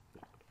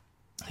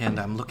and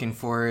I'm looking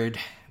forward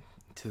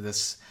to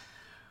this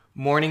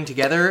morning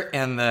together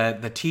and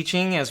the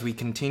teaching as we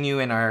continue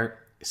in our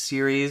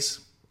series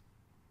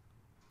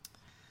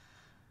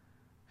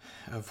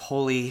of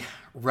holy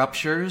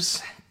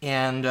ruptures.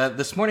 And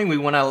this morning we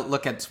want to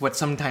look at what's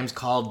sometimes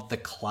called the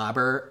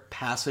clobber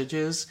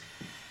passages,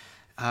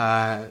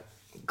 clobbering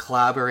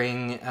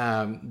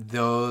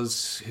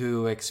those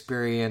who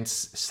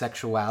experience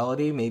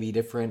sexuality maybe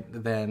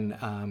different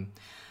than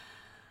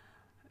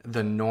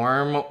the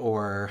norm,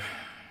 or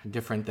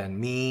different than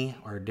me,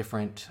 or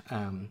different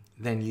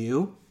than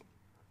you.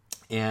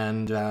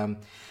 And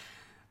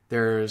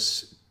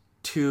there's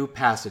two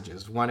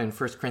passages, one in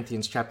 1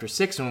 Corinthians chapter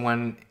 6 and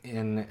one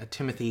in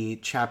Timothy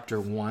chapter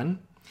 1.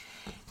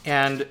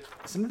 And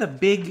some of the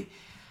big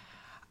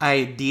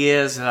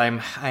ideas that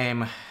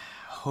I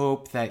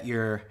hope that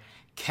you're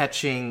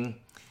catching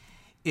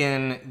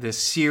in this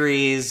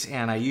series,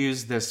 and I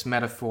used this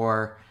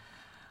metaphor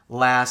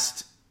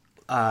last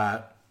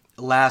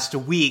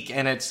week,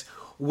 and it's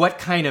what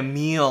kind of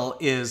meal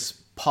is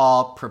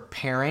Paul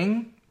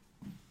preparing?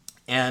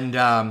 And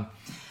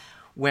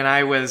when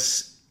I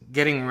was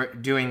doing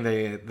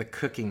the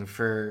cooking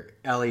for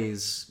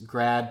Ellie's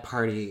grad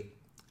party,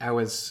 I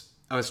was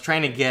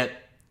trying to get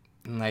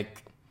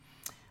like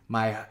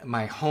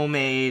my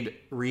homemade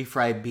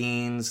refried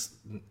beans.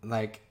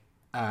 Like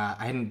I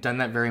hadn't done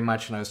that very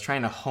much, and I was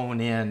trying to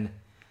hone in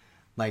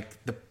like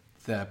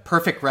the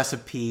perfect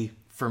recipe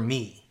for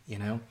me, you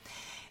know.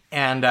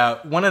 And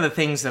one of the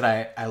things that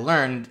I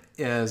learned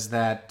is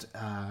that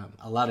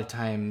a lot of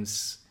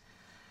times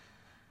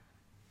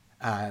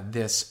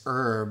this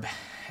herb,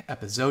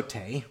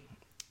 epazote,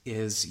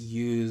 is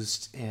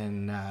used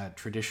in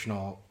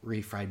traditional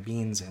refried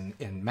beans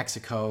in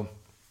Mexico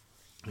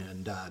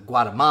and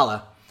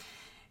Guatemala.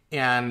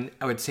 And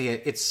I would say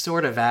it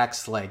sort of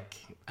acts like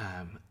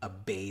a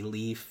bay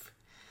leaf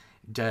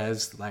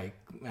does. Like,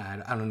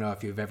 I don't know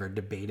if you've ever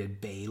debated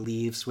bay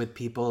leaves with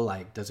people.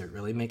 Like, does it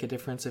really make a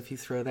difference if you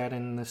throw that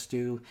in the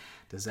stew?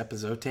 Does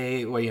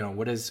epazote, well, you know,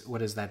 what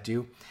does that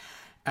do?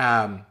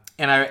 And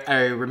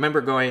I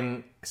remember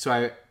going,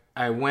 so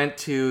I went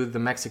to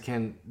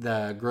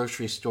the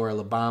grocery store,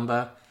 La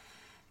Bamba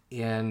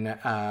in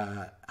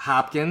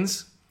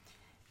Hopkins,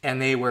 and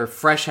they were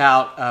fresh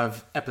out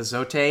of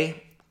epazote,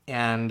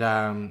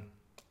 and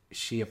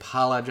she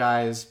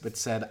apologized but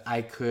said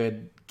I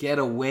could get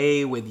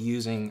away with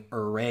using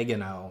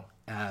oregano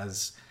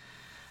as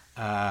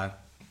a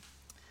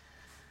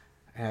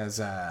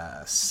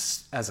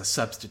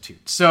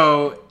substitute.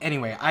 So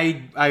anyway,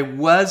 I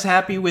was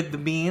happy with the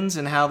beans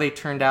and how they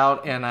turned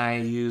out, and I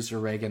used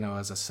oregano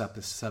as a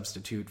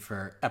substitute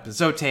for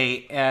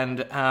epazote.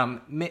 And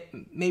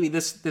maybe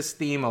this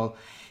theme will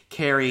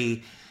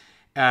carry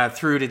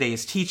through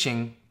today's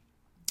teaching.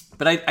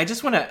 But I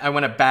just want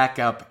to back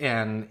up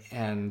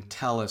and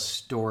tell a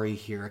story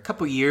here. A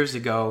couple years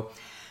ago,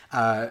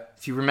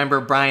 if you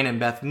remember, Brian and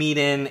Beth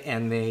Meaden,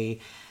 and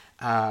they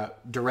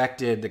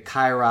directed the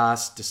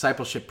Kairos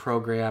discipleship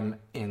program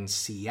in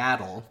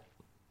Seattle.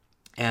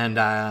 And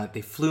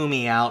they flew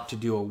me out to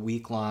do a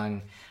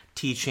week-long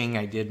teaching.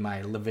 I did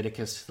my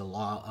Leviticus, the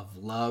Law of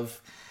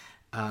Love,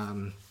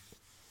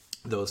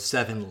 those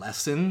 7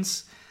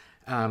 lessons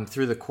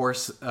through the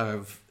course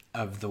of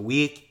the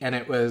week. And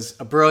it was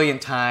a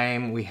brilliant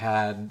time. We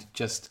had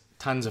just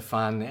tons of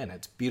fun, and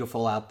it's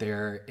beautiful out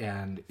there,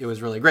 and it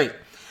was really great.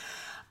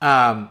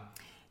 And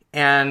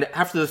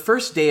after the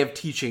first day of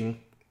teaching,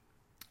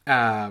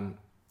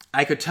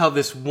 I could tell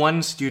this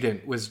one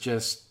student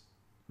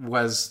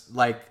was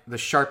like the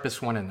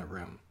sharpest one in the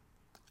room.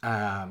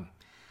 I'll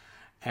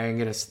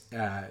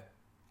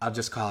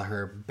just call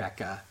her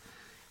Becca.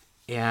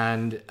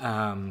 And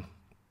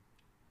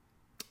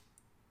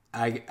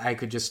I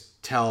could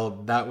just tell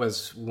that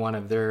was one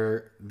of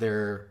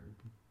their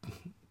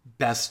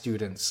best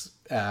students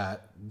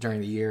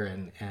during the year,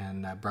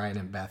 and Brian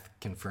and Beth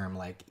confirmed,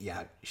 like,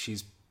 yeah,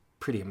 she's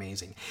pretty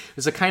amazing. It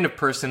was the kind of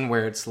person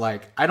where it's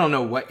like, I don't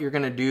know what you're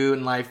gonna do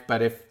in life,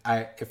 but if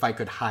I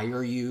could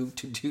hire you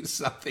to do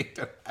something,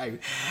 I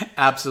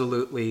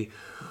absolutely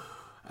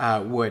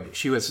would.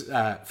 She was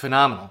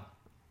phenomenal.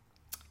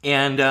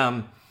 And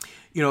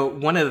you know,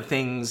 one of the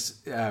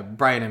things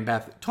Brian and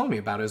Beth told me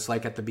about is,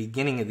 like, at the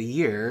beginning of the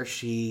year,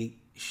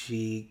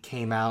 she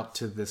came out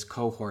to this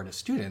cohort of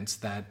students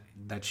that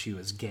she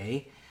was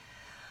gay.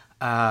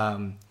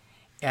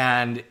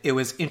 And it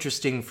was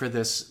interesting for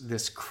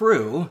this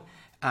crew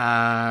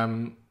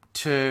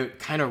to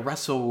kind of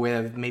wrestle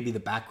with maybe the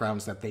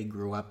backgrounds that they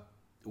grew up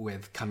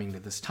with coming to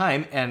this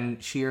time.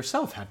 And she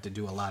herself had to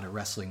do a lot of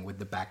wrestling with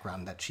the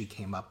background that she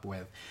came up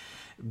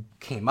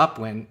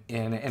in,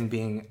 and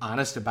being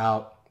honest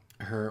about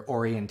her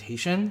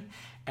orientation,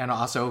 and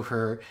also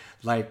her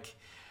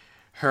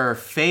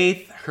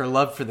faith, her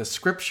love for the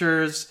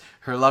scriptures,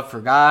 her love for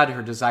God,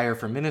 her desire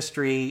for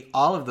ministry.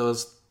 All of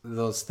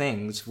those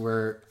things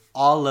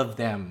all of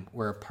them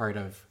were a part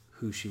of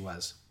who she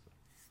was.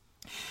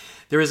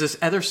 There was this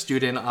other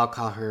student, I'll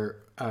call her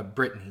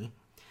Brittany,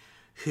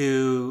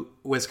 who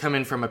was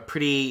coming from a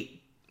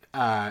pretty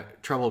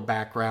troubled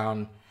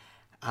background,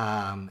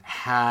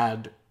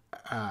 had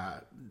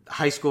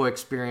high school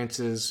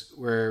experiences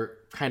were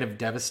kind of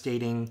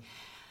devastating.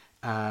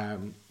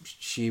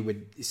 She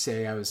would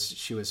say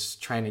she was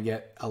trying to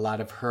get a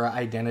lot of her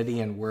identity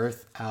and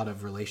worth out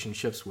of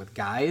relationships with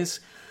guys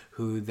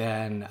who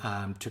then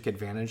took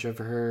advantage of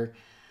her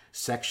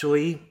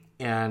sexually,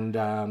 and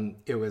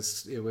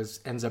it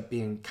ends up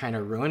being kind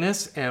of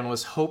ruinous, and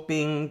was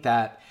hoping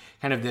that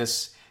kind of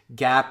this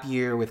gap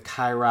year with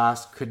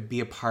Kairos could be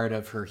a part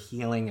of her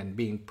healing and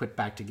being put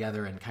back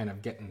together and kind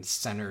of getting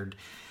centered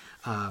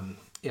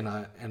in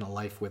a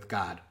life with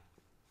God.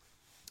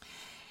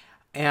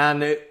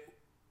 And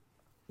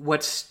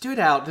what stood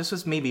out, this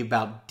was maybe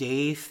about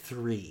day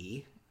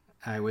 3.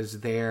 I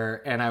was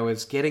there and I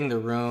was getting the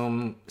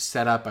room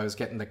set up. I was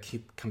getting the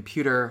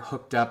computer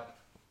hooked up.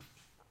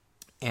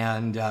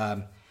 And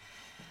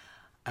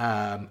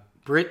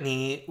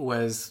Brittany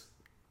was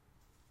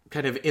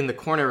kind of in the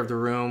corner of the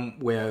room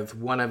with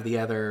one of the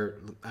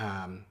other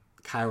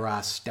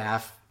Kairos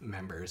staff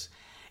members.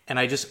 And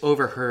I just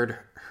overheard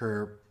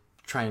her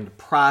trying to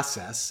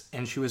process,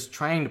 and she was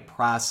trying to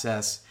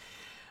process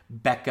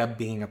Becca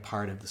being a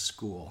part of the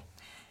school.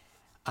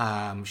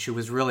 She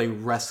was really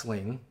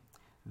wrestling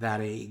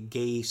that a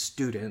gay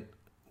student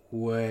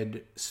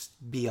would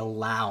be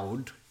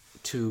allowed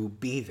to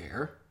be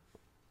there.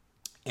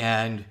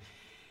 And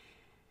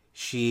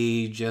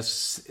she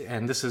just,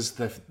 and this is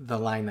the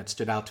line that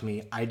stood out to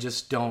me, I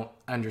just don't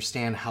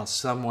understand how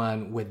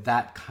someone with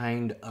that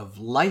kind of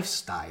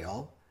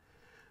lifestyle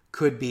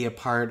could be a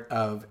part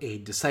of a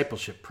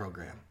discipleship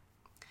program.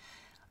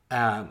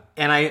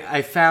 And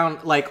I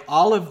found, like,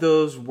 all of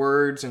those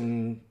words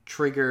and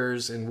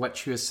triggers and what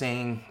she was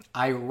saying,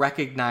 I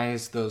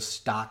recognized those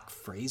stock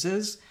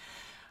phrases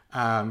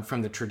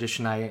from the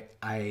tradition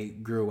I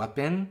grew up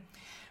in.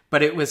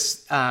 But it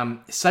was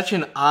such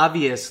an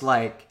obvious,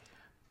 like,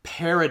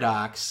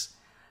 paradox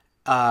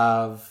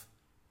of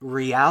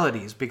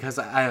realities, because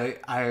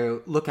I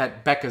look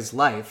at Becca's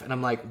life and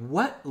I'm like,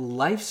 what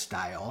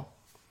lifestyle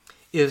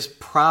is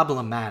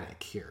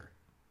problematic here?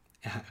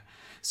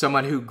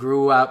 Someone who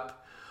grew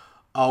up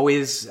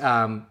always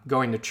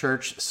going to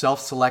church,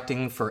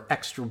 self-selecting for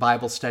extra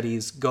Bible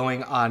studies,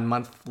 going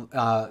on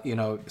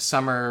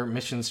summer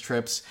missions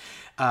trips,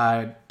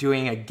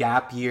 doing a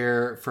gap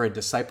year for a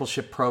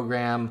discipleship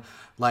program,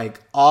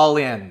 like all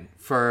in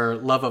for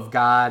love of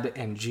God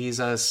and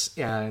Jesus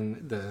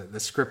and the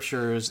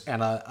scriptures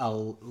and a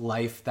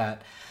life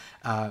that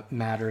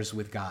matters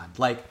with God.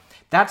 Like,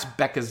 that's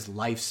Becca's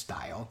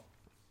lifestyle.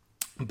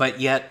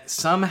 But yet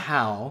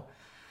somehow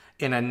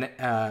in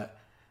a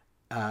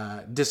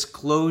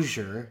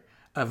disclosure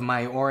of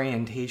my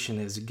orientation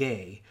as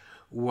gay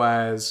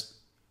was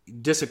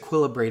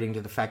disequilibrating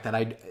to the fact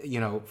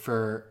that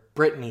for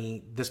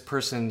Brittany, this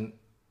person,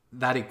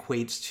 that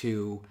equates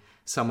to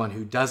someone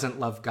who doesn't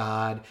love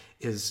God,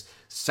 is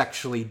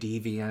sexually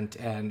deviant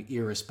and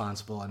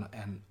irresponsible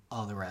and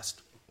all the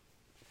rest.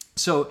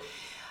 So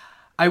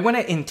I want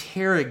to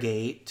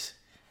interrogate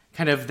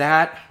kind of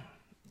that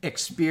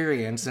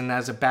experience, and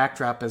as a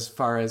backdrop as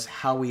far as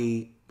how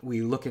we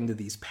look into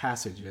these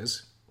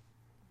passages,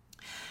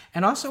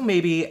 and also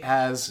maybe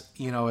as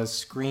a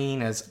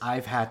screen as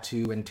I've had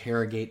to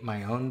interrogate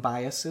my own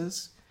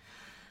biases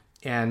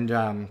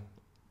and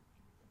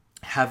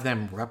have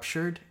them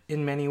ruptured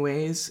in many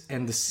ways,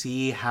 and to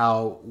see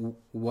how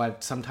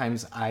what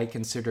sometimes I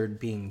considered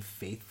being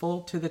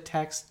faithful to the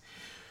text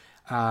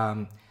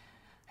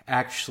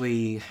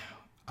actually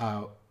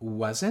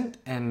wasn't,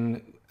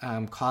 and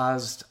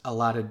caused a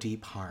lot of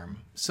deep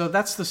harm. So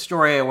that's the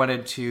story I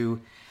wanted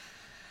to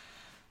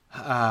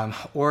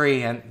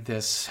orient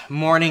this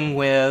morning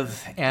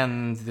with,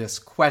 and this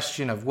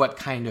question of what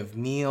kind of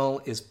meal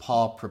is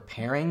Paul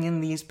preparing in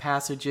these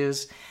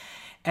passages.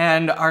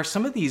 And are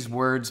some of these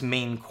words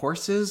main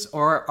courses,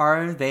 or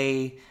are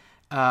they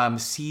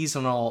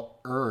seasonal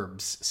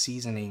herbs,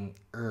 seasoning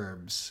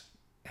herbs?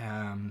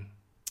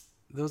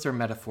 Those are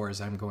metaphors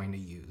I'm going to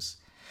use.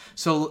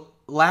 So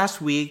last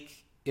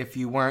week, if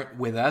you weren't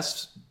with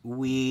us,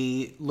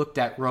 we looked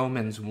at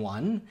Romans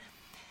 1.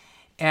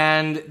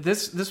 And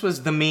this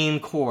was the main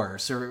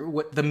course, or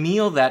what the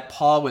meal that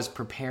Paul was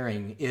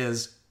preparing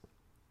is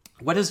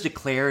what is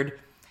declared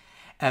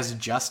as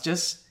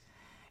justice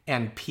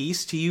and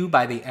peace to you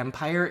by the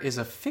empire is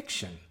a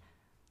fiction.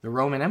 The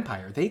Roman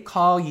Empire. They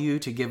call you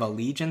to give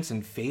allegiance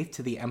and faith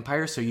to the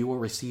empire so you will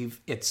receive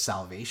its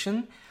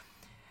salvation.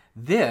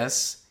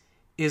 This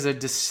is a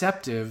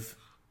deceptive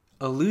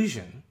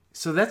illusion.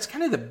 So that's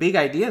kind of the big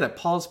idea that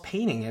Paul's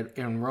painting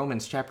in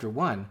Romans chapter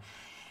 1.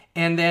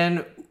 And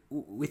then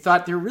we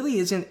thought there really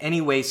isn't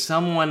any way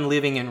someone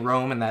living in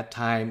Rome in that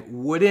time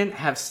wouldn't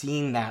have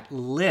seen that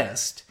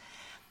list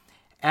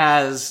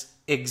as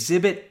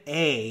Exhibit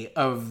A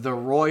of the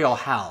royal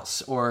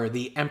house or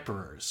the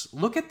emperors.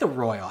 Look at the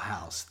royal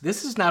house.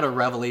 This is not a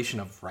revelation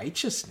of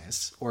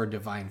righteousness or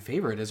divine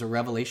favor. It is a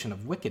revelation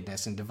of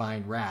wickedness and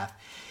divine wrath.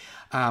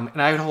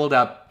 And I would hold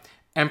up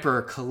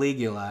Emperor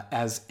Caligula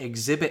as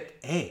Exhibit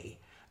A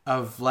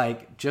of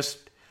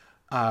just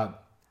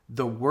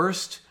the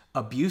worst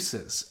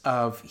abuses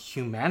of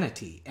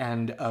humanity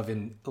and of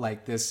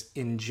this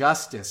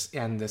injustice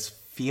and this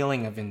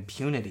feeling of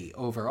impunity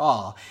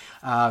overall,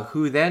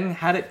 who then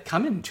had it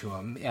coming to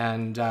him.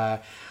 And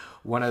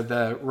one of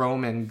the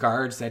Roman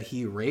guards that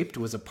he raped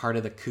was a part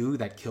of the coup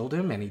that killed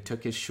him, and he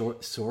took his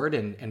short sword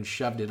and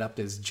shoved it up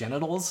his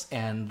genitals.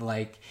 And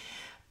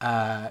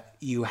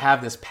you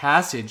have this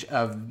passage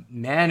of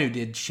men who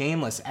did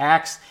shameless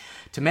acts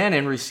to men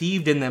and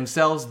received in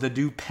themselves the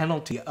due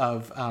penalty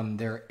of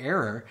their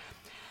error.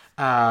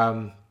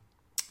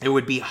 It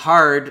would be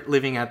hard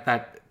living at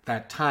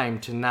that time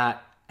to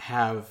not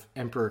have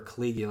Emperor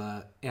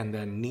Caligula and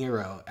then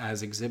Nero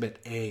as exhibit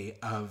A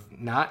of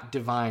not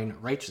divine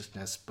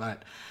righteousness,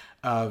 but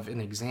of an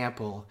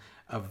example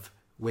of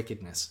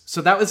wickedness.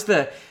 So that was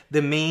the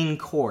main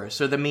course,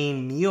 or the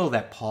main meal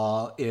that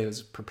Paul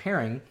is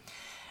preparing.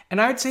 And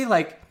I would say,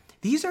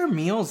 these are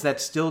meals that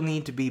still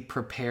need to be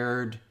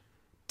prepared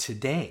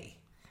today.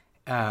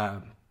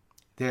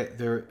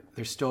 They're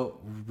still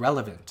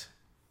relevant.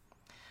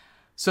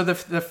 So the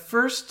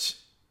first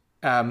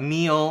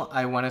meal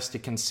I want us to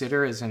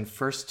consider is in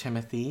 1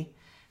 Timothy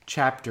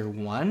chapter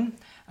 1.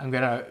 I'm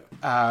going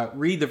to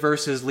read the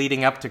verses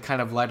leading up to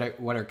kind of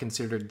what are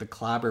considered the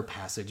clobber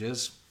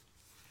passages.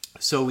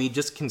 So we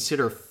just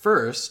consider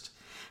first,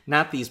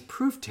 not these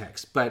proof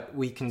texts, but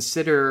we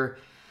consider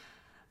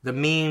the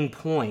main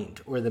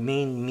point or the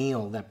main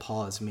meal that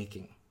Paul is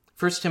making.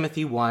 1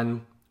 Timothy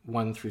 1,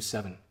 1 through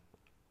 7.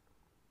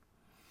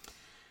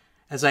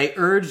 As I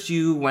urged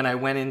you when I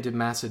went into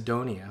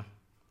Macedonia,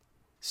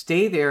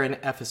 stay there in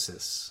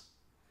Ephesus,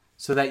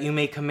 so that you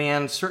may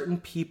command certain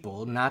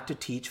people not to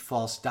teach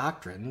false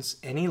doctrines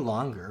any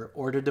longer,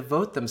 or to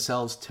devote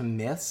themselves to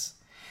myths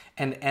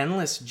and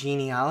endless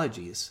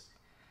genealogies.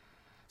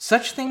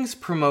 Such things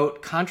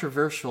promote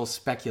controversial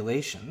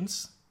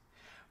speculations,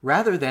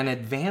 rather than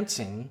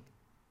advancing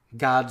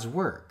God's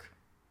work,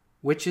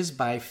 which is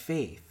by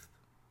faith.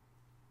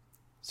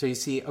 So you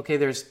see, okay,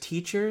 there's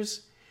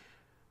teachers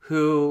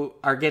who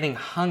are getting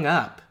hung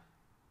up,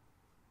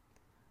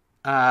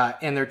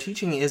 and their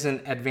teaching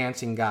isn't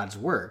advancing God's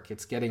work.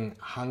 It's getting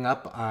hung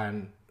up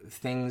on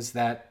things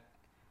that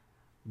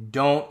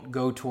don't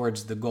go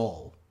towards the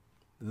goal.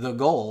 The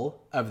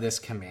goal of this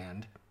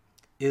command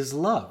is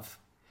love,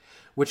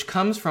 which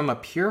comes from a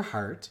pure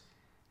heart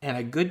and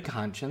a good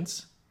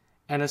conscience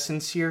and a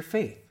sincere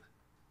faith.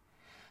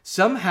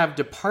 Some have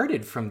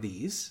departed from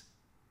these.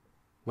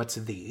 What's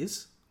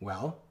these?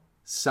 Well,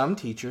 some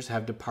teachers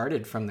have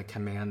departed from the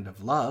command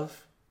of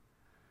love,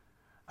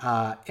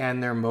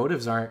 and their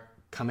motives aren't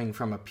coming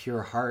from a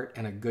pure heart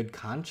and a good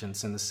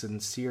conscience and a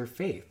sincere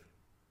faith.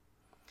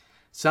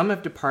 Some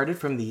have departed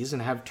from these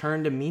and have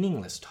turned to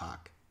meaningless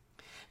talk.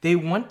 They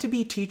want to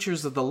be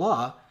teachers of the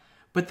law,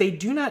 but they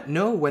do not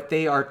know what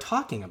they are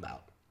talking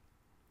about,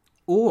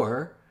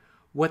 or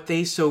what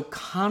they so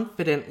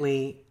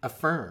confidently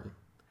affirm.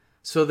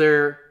 So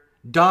they're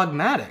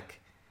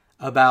dogmatic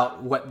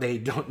about what they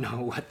don't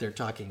know what they're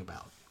talking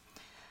about.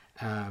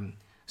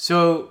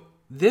 So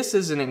this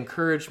is an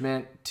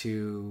encouragement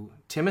to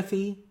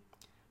Timothy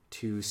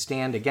to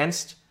stand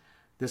against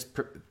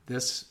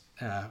this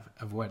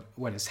of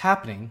what is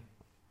happening.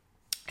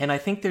 And I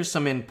think there's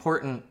some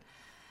important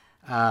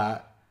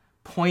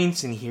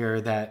points in here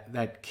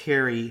that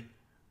carry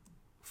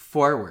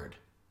forward.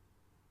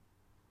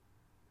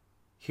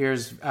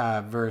 Here's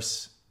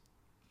verse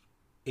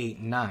 8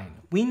 and 9.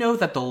 We know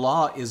that the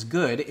law is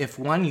good if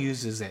one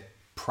uses it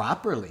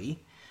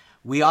properly.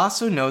 We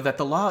also know that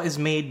the law is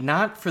made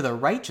not for the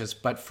righteous,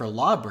 but for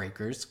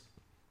lawbreakers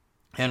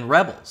and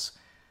rebels,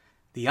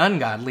 the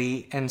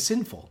ungodly and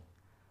sinful,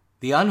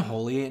 the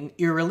unholy and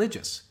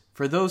irreligious,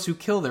 for those who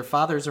kill their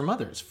fathers or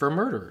mothers, for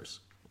murderers.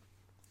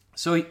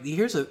 So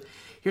here's the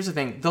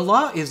thing. The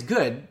law is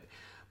good,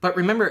 but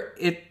remember,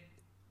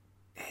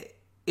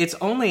 it's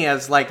only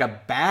as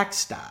a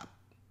backstop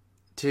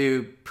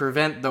to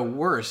prevent the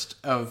worst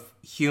of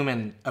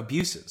human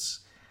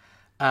abuses.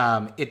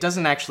 It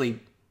doesn't actually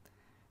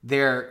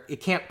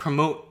it can't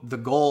promote the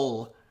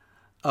goal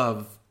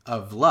of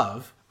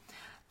love.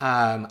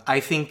 I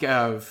think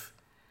of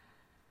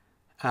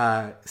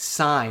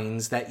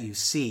signs that you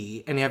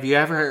see, and have you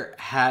ever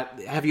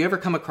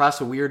come across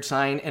a weird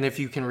sign? And if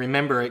you can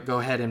remember it, go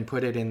ahead and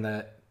put it in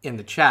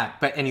the chat.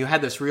 And you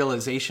had this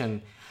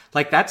realization,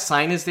 that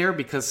sign is there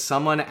because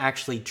someone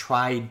actually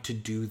tried to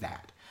do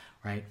that,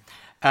 right?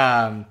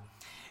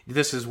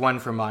 This is one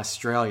from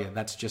Australia.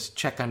 That's just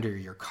check under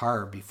your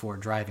car before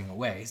driving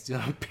away. So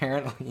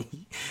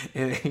apparently,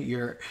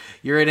 you're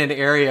in an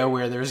area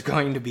where there's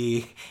going to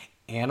be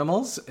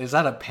animals. Is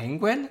that a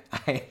penguin?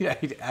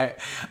 I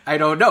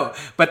don't know.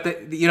 But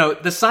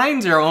the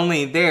signs are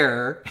only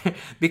there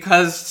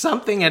because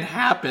something had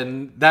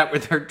happened that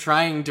they're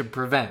trying to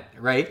prevent,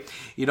 right?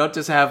 You don't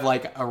just have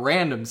a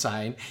random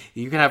sign.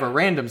 You can have a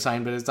random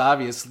sign, but it's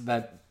obvious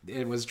that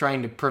it was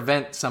trying to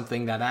prevent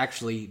something that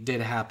actually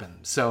did happen.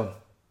 So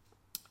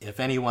if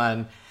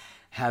anyone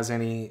has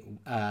any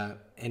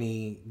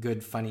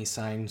good funny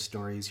sign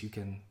stories, you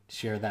can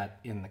share that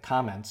in the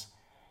comments.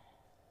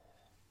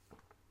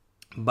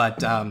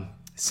 But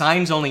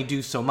signs only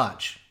do so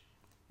much.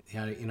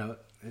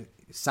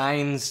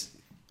 Signs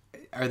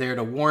are there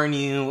to warn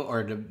you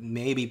or to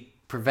maybe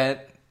prevent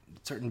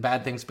certain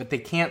bad things, but they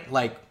can't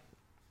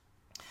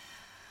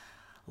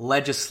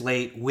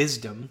legislate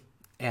wisdom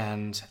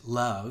and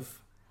love.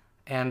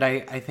 And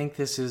I think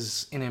this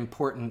is an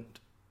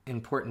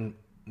important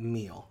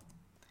meal.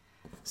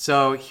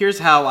 So here's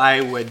how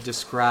I would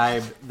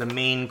describe the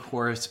main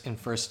course in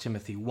 1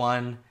 Timothy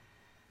 1.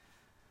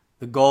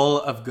 The goal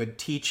of good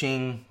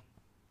teaching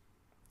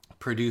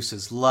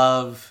produces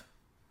love.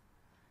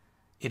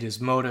 It is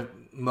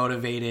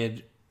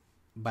motivated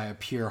by a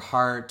pure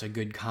heart, a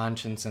good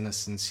conscience, and a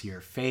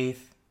sincere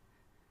faith.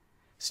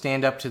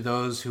 Stand up to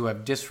those who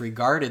have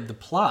disregarded the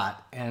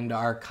plot and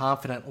are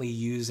confidently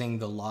using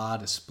the law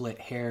to split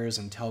hairs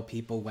and tell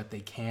people what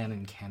they can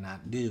and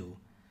cannot do.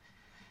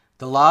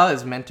 The law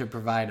is meant to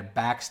provide a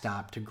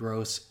backstop to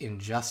gross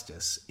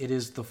injustice. It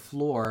is the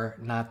floor,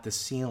 not the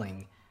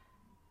ceiling.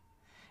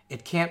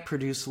 It can't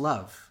produce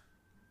love.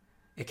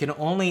 It can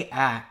only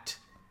act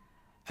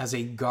as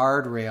a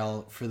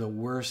guardrail for the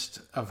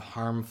worst of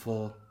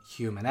harmful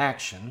human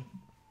action.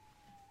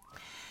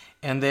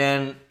 And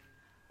then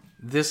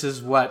this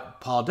is what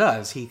Paul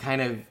does. He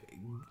kind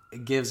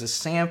of gives a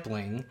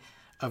sampling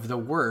of the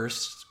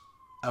worst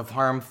of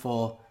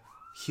harmful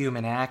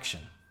human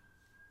action.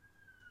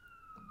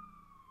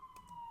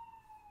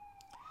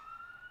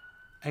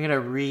 I'm going to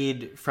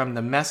read from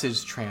the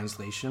Message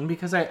translation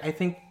because I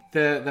think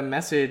the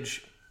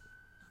Message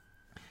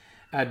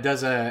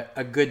does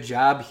a good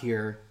job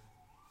here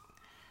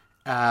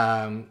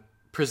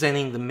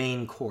presenting the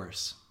main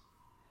course.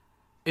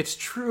 It's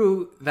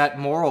true that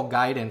moral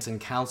guidance and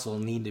counsel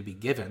need to be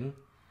given,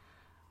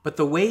 but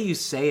the way you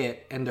say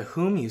it and to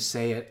whom you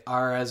say it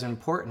are as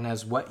important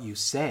as what you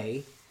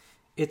say.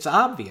 It's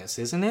obvious,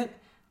 isn't it,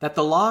 that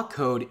the law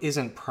code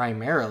isn't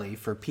primarily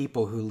for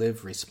people who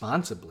live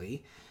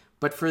responsibly,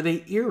 but for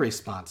the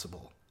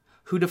irresponsible,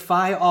 who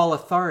defy all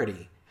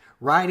authority,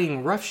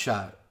 riding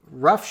roughshod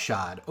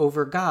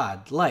over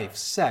God, life,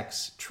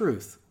 sex,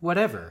 truth,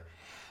 whatever.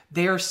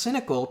 They are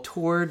cynical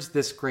towards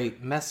this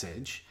great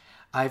message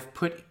I've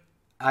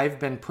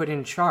been put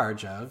in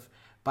charge of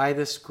by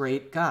this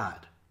great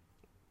God.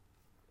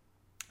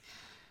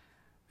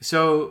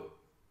 So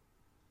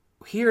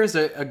here's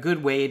a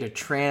good way to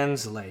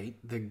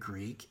translate the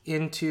Greek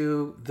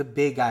into the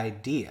big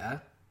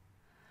idea.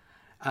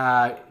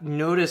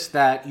 Notice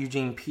that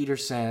Eugene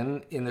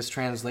Peterson in this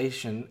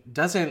translation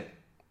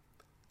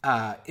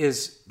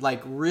is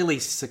like really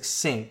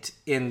succinct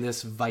in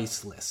this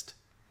vice list.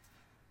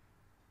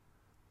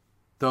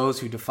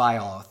 Those who defy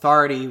all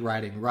authority,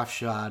 riding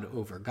roughshod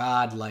over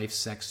God, life,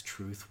 sex,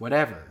 truth,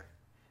 whatever.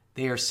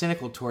 They are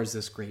cynical towards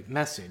this great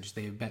message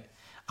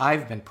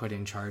I've been put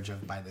in charge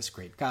of by this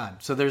great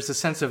God. So there's a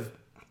sense of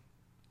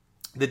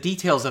the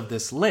details of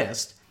this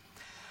list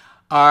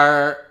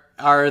are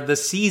the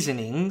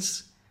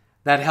seasonings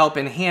that help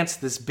enhance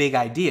this big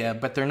idea,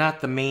 but they're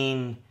not the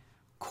main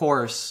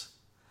course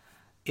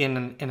in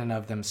and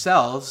of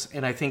themselves.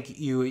 And I think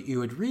you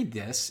would read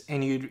this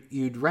and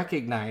you'd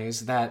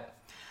recognize that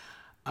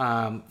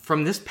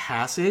from this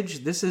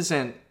passage, this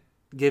isn't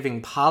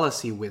giving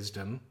policy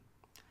wisdom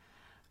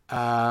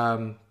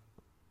on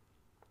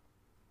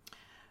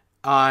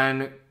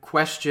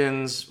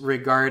questions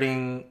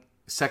regarding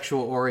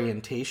sexual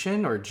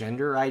orientation or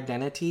gender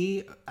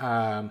identity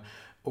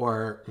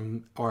or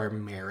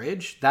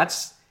marriage.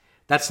 That's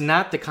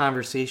not the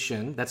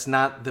conversation. That's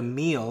not the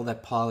meal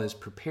that Paul is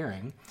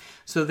preparing.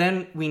 So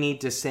then we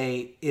need to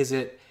say,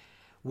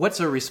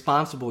 what's a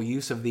responsible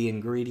use of the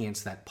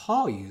ingredients that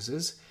Paul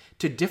uses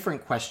to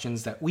different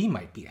questions that we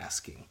might be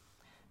asking?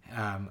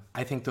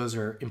 I think those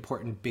are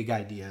important big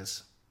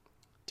ideas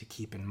to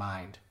keep in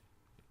mind.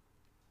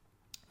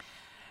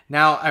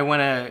 Now I want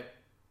to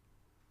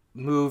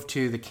move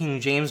to the King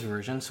James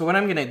Version. So what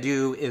I'm going to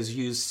do is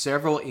use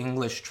several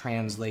English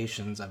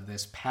translations of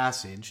this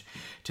passage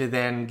to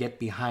then get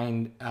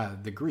behind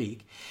the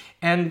Greek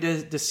and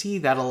to see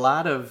that a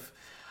lot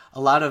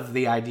of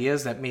the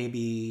ideas that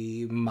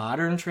maybe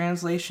modern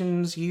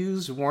translations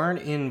use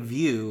weren't in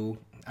view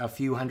a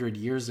few hundred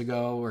years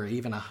ago or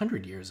even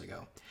 100 years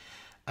ago.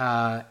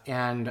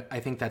 And I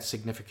think that's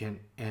significant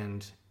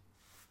and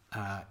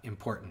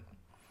important.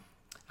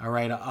 All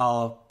right,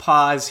 I'll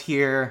pause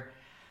here.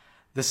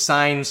 The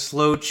sign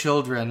 "slow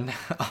children"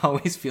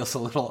 always feels a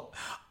little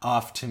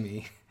off to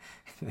me.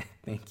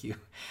 Thank you,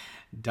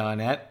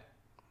 Donette.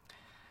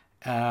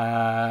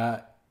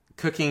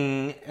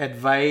 Cooking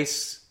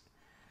advice.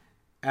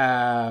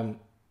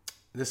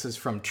 This is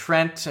from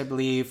Trent, I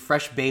believe.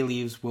 Fresh bay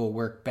leaves will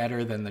work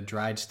better than the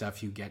dried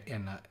stuff you get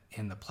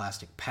in the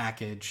plastic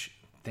package.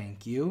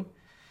 Thank you.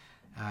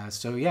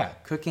 So yeah,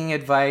 cooking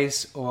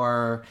advice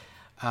or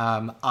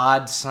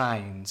odd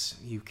signs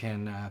you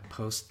can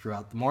post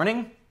throughout the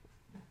morning.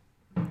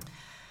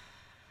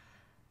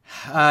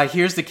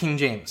 Here's the King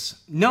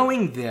James.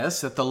 Knowing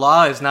this, that the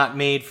law is not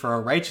made for a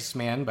righteous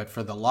man, but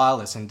for the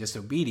lawless and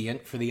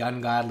disobedient, for the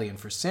ungodly and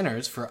for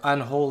sinners, for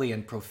unholy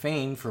and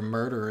profane, for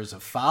murderers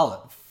of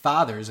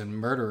fathers and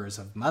murderers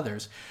of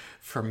mothers,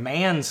 for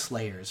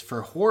manslayers,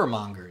 for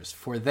whoremongers,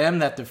 for them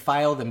that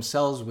defile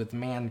themselves with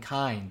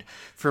mankind,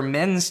 for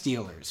men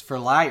stealers, for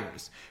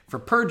liars, for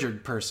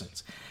perjured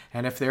persons.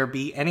 And if there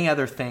be any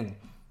other thing,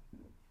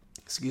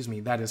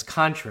 that is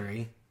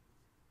contrary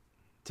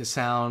to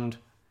sound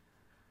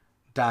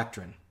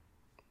doctrine.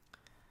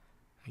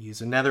 I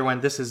use another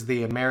one. This is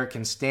the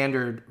American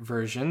Standard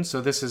Version.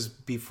 So this is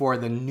before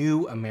the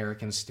New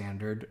American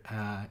Standard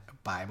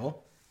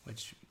Bible,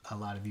 which a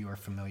lot of you are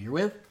familiar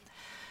with.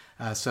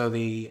 So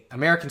the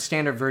American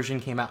Standard Version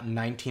came out in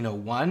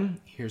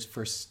 1901. Here's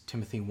 1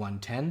 Timothy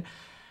 1:10.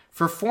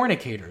 For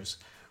fornicators,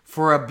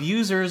 for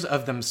abusers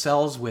of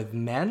themselves with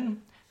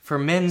men, for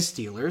men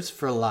stealers,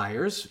 for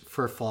liars,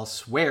 for false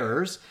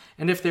swearers,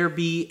 and if there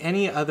be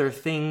any other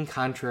thing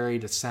contrary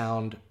to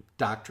sound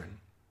doctrine.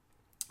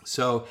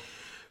 So,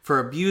 for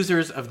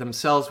abusers of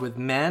themselves with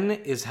men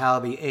is how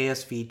the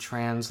ASV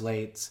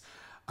translates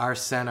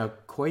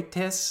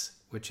arsenokoites,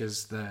 which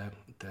is the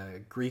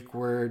Greek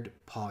word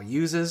Paul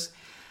uses.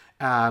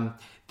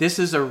 This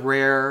is a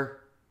rare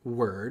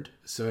word,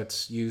 so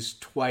it's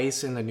used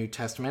twice in the New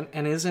Testament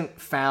and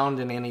isn't found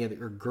in any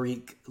other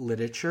Greek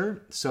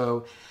literature.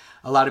 So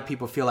a lot of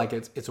people feel like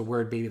it's a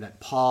word maybe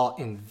that Paul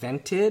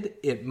invented.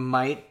 It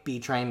might be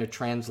trying to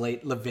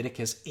translate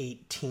Leviticus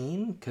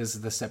 18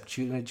 because the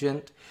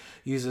Septuagint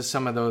uses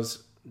some of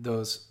those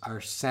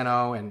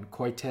arseno and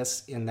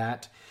koites in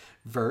that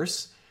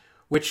verse,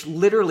 which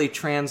literally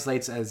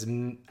translates as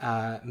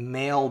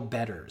male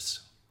betters.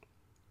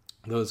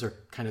 Those are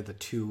kind of the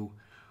two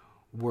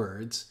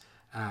words.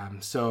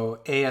 So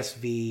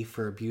ASV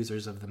for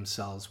abusers of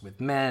themselves with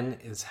men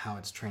is how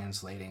it's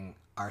translating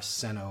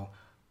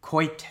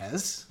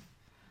arsenokoites.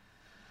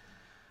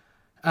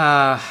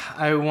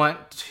 I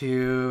want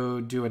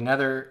to do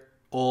another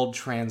old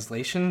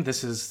translation.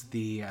 This is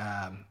the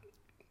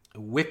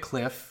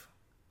Wycliffe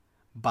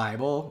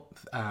Bible,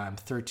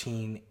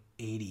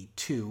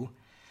 1382.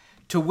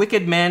 To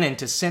wicked men and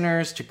to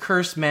sinners, to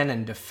cursed men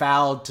and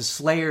defiled, to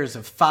slayers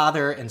of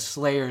father and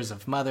slayers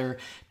of mother,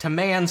 to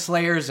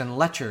manslayers and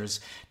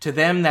lechers, to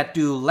them that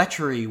do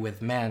lechery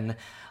with men,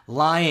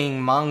 lying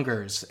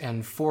mongers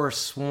and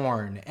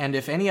forsworn, and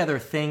if any other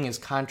thing is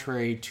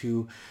contrary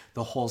to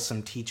the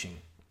wholesome teaching.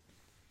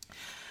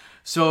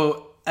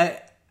 So,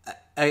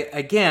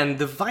 again,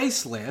 the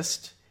vice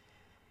list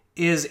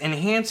is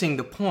enhancing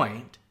the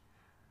point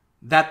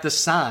that the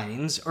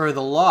signs or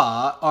the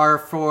law are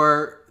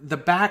for the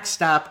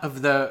backstop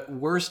of the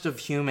worst of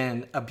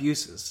human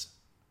abuses,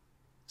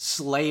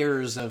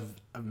 slayers of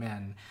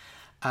men.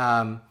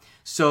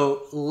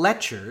 So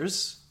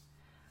lechers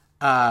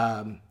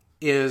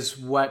is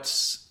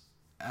what's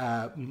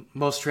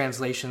most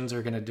translations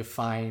are going to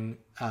define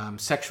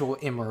sexual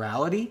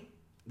immorality,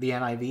 the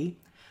NIV,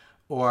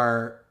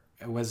 or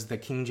it was the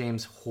King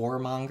James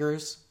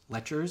whoremongers,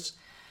 lechers.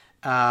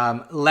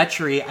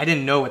 Lechery, I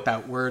didn't know what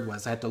that word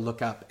was. I had to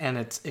look up. And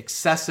it's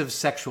excessive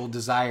sexual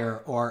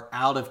desire or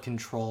out of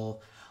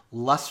control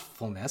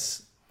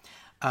lustfulness.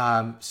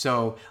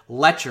 So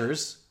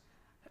lechers,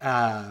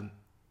 out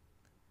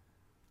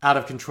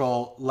of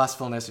control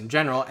lustfulness in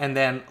general. And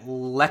then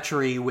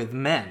lechery with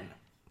men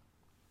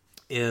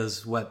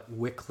is what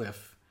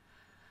Wycliffe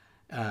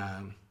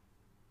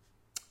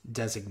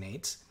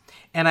designates.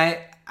 And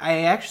I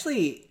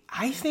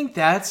think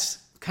that's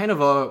kind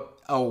of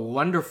a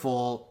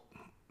wonderful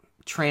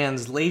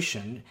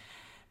translation,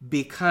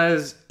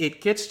 because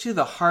it gets to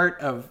the heart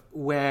of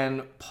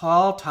when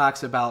Paul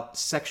talks about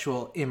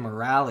sexual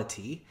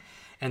immorality,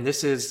 and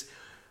this is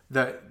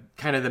the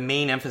kind of the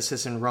main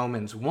emphasis in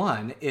Romans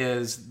 1,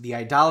 is the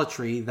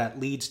idolatry that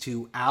leads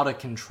to out of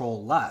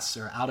control lusts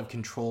or out of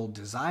control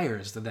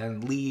desires that then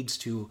leads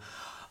to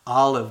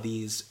all of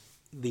these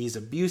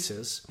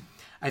abuses.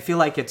 I feel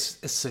like it's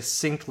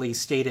succinctly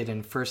stated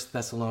in 1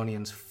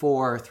 Thessalonians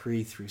 4,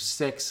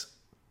 3-6.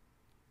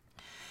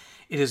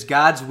 It is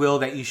God's will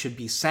that you should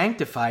be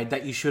sanctified,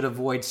 that you should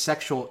avoid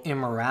sexual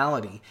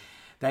immorality,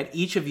 that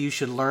each of you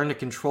should learn to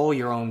control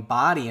your own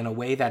body in a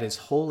way that is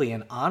holy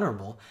and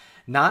honorable,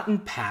 not in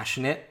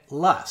passionate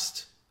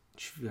lust.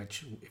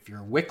 Which, if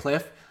you're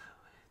Wycliffe,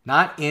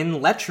 not in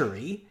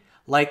lechery,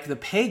 like the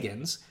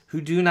pagans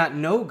who do not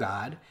know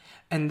God,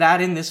 and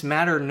that in this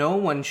matter no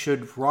one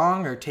should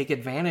wrong or take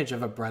advantage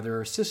of a brother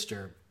or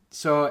sister.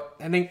 So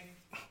I think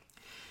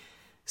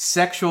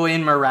sexual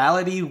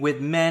immorality with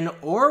men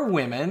or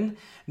women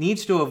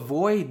needs to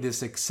avoid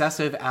this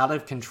excessive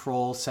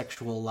out-of-control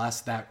sexual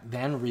lust that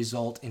then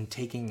result in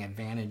taking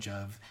advantage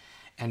of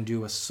and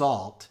do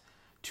assault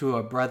to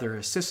a brother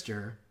or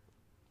sister.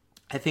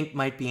 I think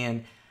might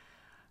be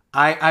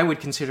I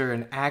would consider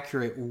an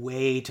accurate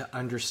way to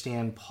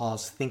understand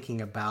Paul's thinking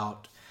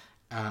about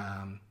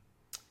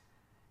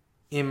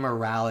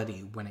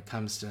immorality when it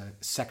comes to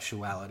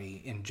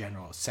sexuality in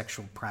general,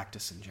 sexual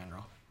practice in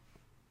general.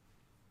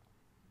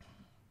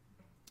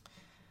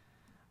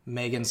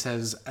 Megan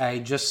says, I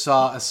just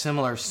saw a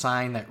similar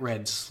sign that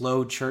read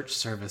slow church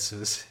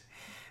services.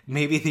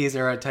 Maybe these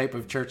are a type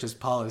of churches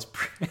Paul is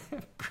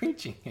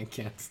preaching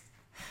against.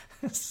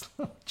 That's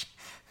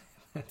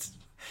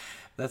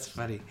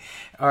funny.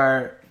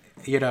 Or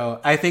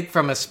I think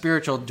from a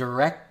spiritual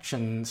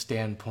direction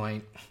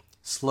standpoint,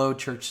 slow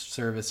church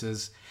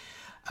services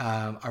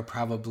are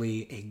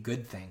probably a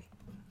good thing.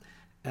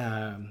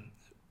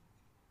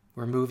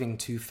 We're moving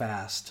too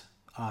fast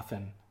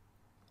often.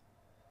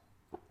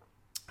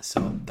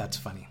 So that's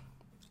funny.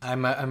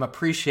 I'm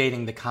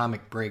appreciating the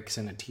comic breaks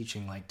in a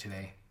teaching like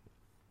today.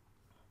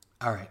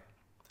 All right.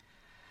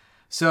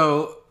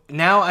 So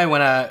now I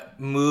want to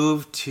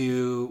move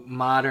to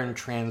modern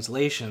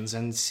translations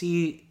and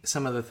see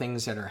some of the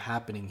things that are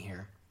happening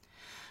here.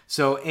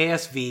 So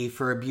ASV,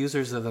 for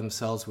abusers of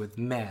themselves with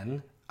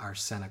men,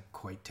 arsena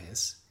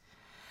koites.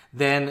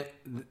 Then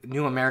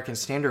New American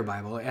Standard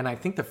Bible, and I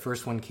think the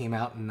first one came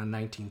out in the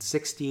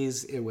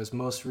 1960s. It was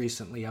most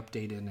recently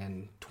updated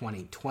in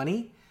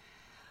 2020.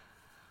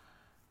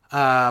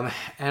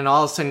 And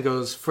all of a sudden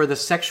goes, for the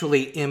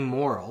sexually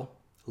immoral,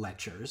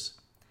 lectures,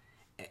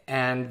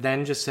 and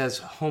then just says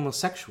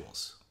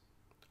homosexuals,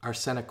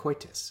 arsena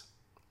koites,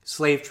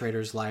 slave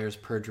traders, liars,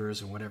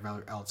 perjurers, and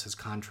whatever else is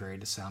contrary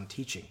to sound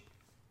teaching.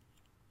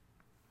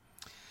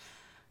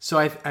 So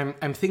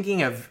I'm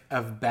thinking of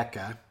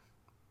Becca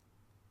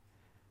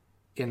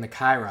in the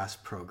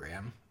Kairos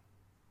program.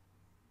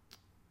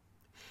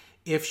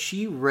 If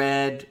she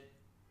read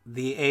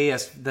the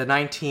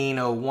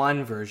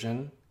 1901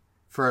 version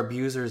for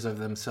abusers of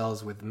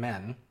themselves with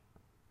men,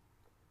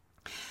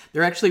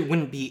 there actually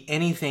wouldn't be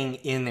anything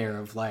in there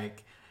of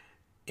like,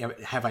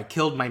 have I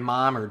killed my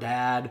mom or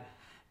dad?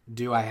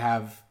 Do I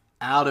have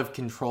out of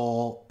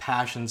control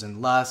passions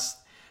and lust?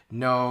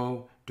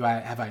 No.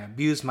 Have I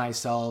abused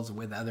myself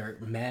with other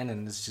men?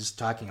 And it's just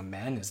talking of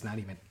men. It's not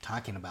even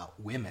talking about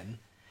women.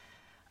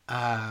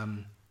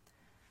 There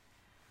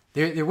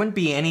wouldn't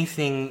be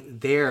anything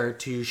there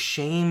to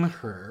shame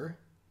her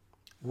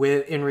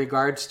in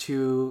regards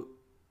to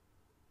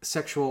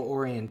sexual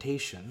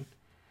orientation,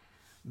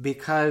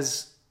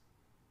 because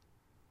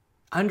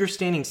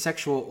understanding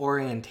sexual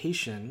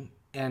orientation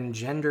and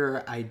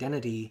gender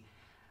identity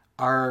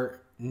are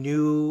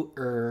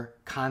newer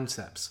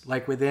concepts,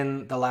 like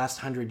within the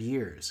last 100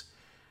 years.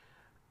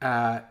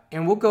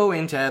 And we'll go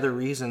into other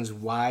reasons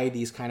why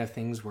these kind of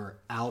things were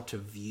out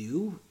of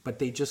view, but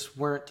they just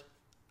weren't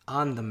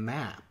on the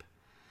map.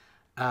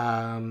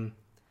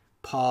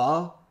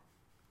 Paul,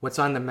 what's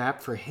on the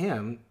map for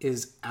him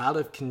is out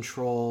of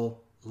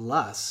control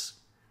lusts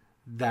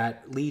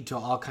that lead to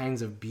all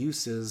kinds of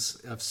abuses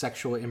of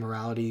sexual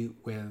immorality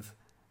with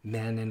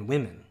men and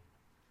women.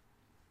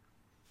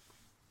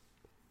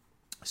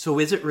 So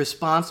is it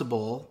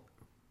responsible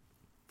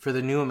for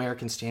the New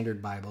American Standard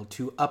Bible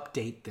to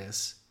update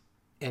this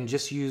and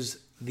just use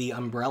the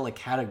umbrella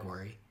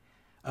category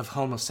of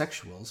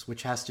homosexuals,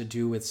 which has to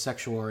do with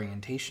sexual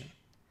orientation,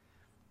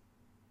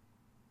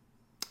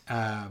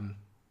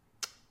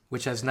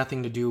 which has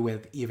nothing to do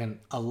with even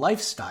a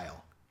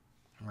lifestyle,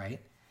 right?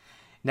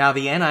 Now,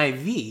 the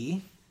NIV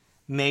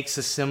makes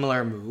a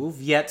similar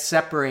move, yet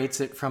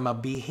separates it from a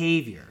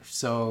behavior.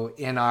 So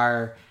in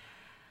our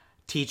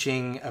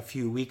teaching a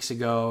few weeks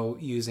ago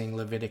using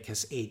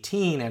Leviticus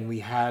 18, and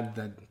we had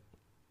the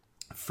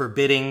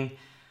forbidding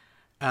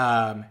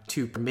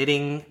to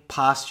permitting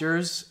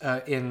postures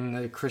in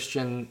the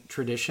Christian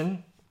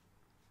tradition.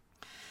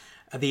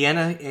 The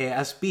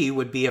NASB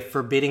would be a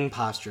forbidding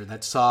posture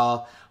that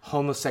saw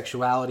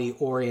homosexuality,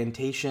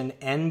 orientation,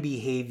 and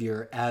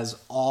behavior as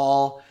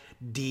all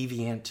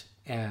deviant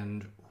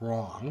and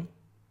wrong.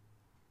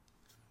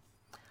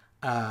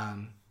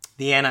 The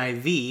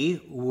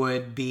NIV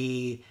would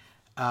be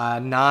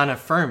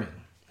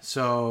non-affirming.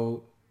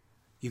 So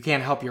you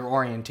can't help your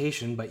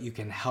orientation, but you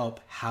can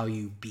help how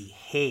you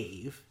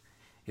behave,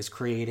 is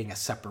creating a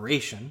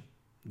separation.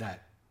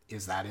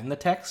 Is that in the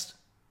text?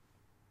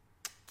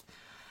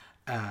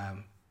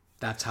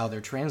 That's how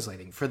they're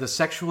translating. For the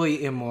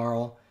sexually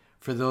immoral,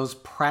 for those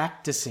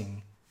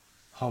practicing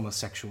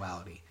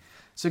homosexuality.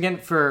 So again,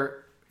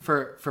 for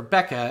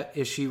Becca,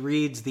 if she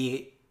reads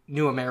the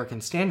New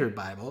American Standard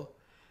Bible,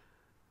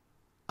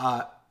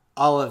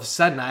 all of a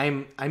sudden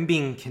I'm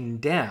being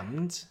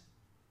condemned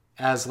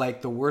as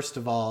like the worst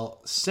of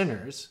all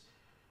sinners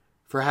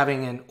for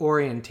having an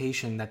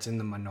orientation that's in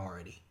the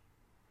minority.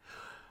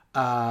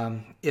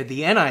 In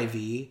the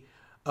NIV,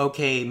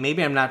 okay,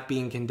 maybe I'm not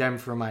being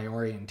condemned for my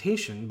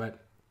orientation,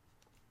 but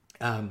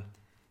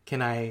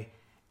can I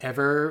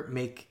ever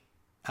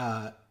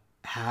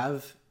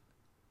have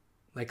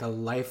like a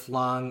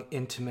lifelong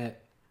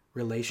intimate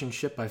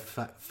relationship of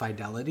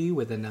fidelity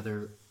with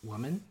another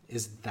woman?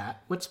 Is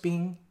that what's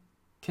being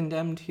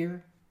condemned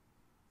here?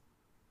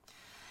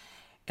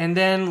 And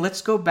then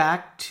let's go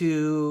back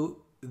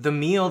to the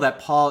meal that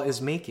Paul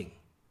is making.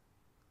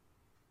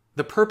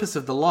 The purpose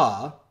of the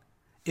law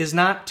is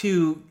not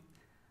to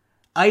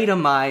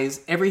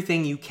itemize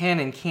everything you can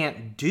and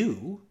can't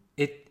do.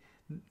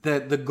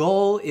 The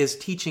goal is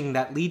teaching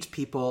that leads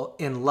people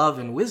in love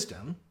and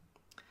wisdom.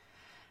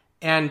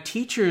 And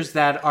teachers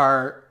that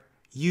are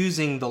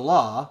using the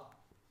law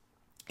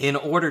in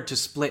order to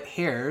split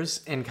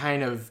hairs and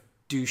kind of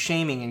do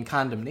shaming and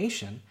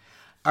condemnation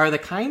are the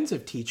kinds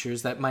of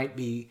teachers that might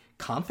be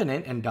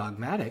confident and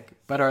dogmatic,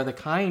 but are the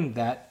kind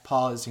that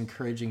Paul is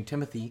encouraging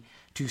Timothy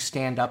to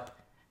stand up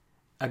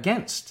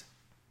against.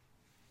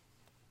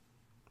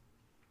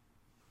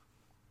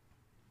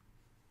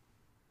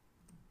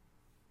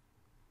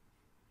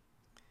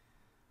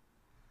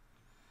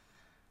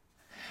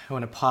 I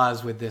want to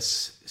pause with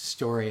this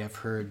story I've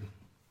heard.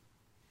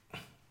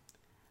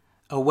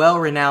 A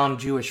well-renowned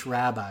Jewish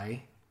rabbi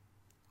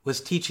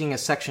was teaching a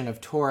section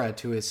of Torah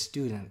to his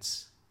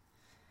students.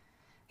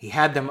 He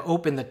had them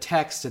open the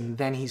text, and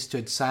then he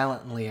stood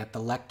silently at the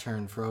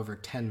lectern for over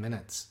 10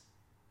 minutes.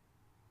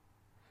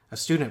 A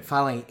student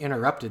finally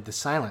interrupted the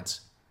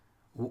silence.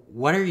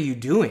 "What are you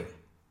doing?"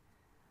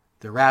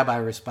 The rabbi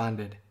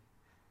responded,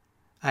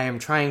 "I am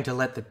trying to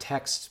let the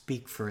text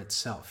speak for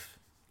itself."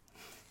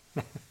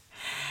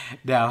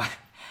 Now,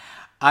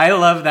 I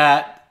love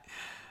that,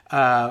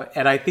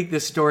 and I think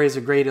this story is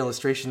a great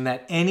illustration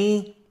that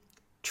any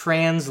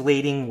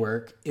translating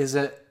work is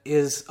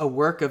a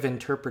work of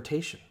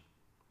interpretation.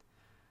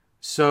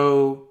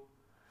 So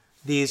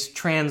these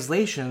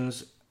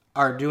translations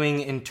are doing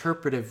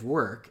interpretive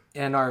work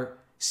and are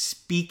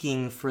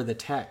speaking for the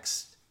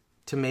text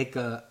to make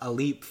a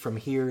leap from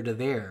here to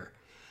there.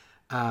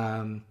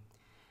 And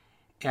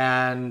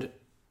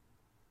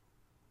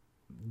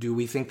do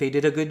we think they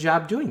did a good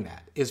job doing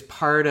that? Is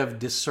part of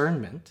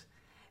discernment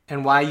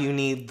and why you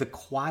need the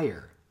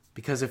choir.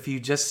 Because if you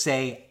just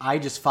say, I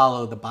just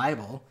follow the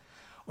Bible,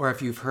 or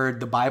if you've heard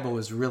the Bible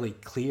is really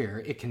clear,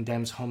 it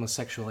condemns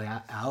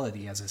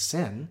homosexuality as a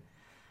sin,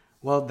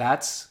 well,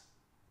 that's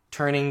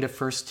turning to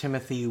 1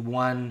 Timothy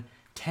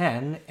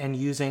 1:10 and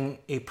using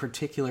a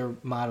particular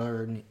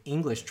modern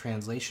English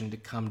translation to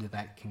come to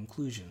that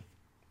conclusion.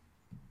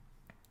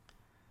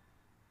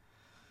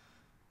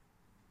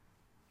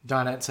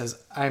 Donette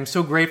says, I'm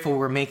so grateful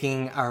we're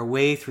making our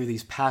way through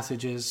these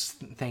passages.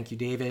 Thank you,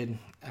 David.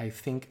 I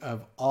think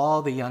of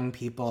all the young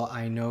people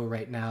I know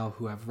right now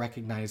who have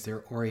recognized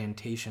their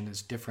orientation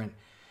as different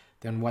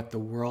than what the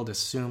world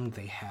assumed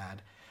they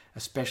had,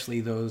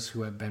 especially those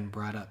who have been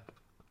brought up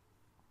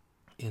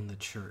in the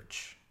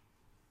church.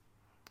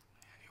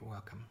 You're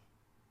welcome.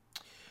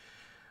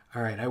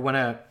 All right, I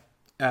want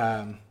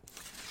to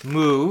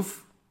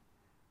move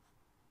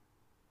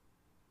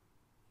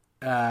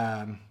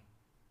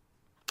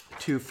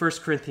to 1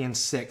 Corinthians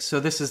 6.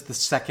 So this is the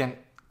second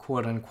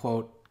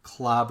quote-unquote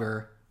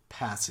clobber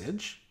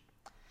passage.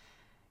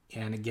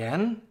 And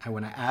again, I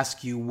want to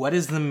ask you, what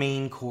is the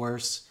main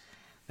course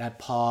that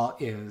Paul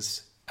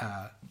is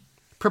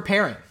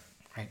preparing?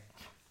 Right?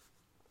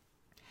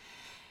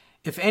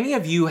 If any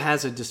of you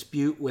has a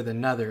dispute with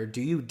another,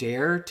 do you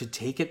dare to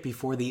take it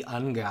before the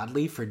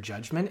ungodly for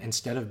judgment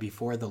instead of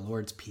before the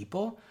Lord's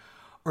people?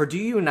 Or do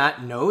you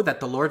not know that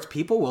the Lord's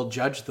people will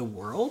judge the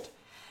world?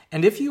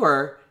 And if you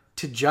are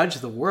to judge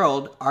the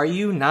world, are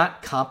you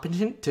not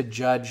competent to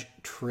judge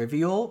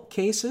trivial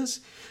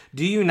cases?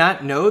 Do you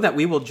not know that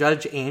we will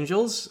judge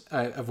angels,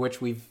 of which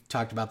we've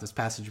talked about this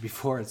passage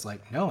before? It's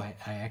like, no, I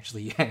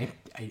actually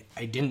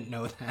didn't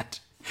know that.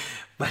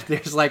 But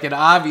there's like an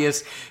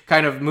obvious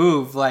kind of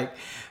move, like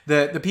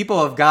the people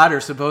of God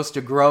are supposed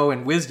to grow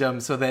in wisdom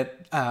so that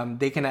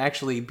they can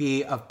actually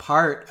be a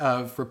part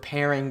of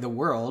repairing the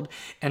world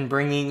and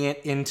bringing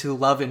it into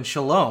love and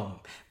shalom.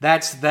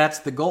 That's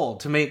the goal,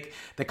 to make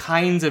the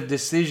kinds of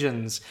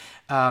decisions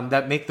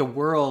that make the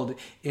world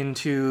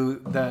into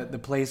the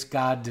place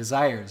God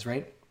desires,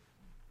 right?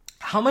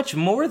 How much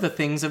more the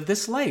things of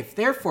this life?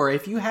 Therefore,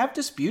 if you have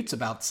disputes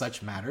about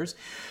such matters,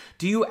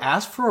 do you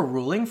ask for a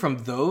ruling from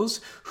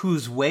those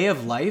whose way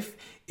of life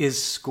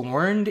is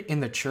scorned in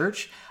the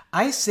church?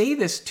 I say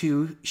this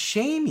to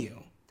shame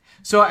you.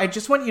 So I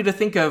just want you to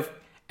think of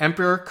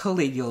Emperor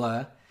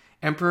Caligula,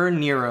 Emperor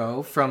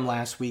Nero from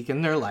last week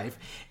in their life,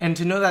 and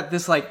to know that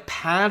this like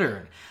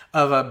pattern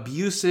of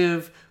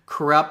abusive,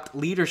 corrupt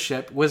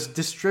leadership was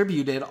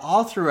distributed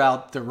all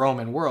throughout the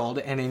Roman world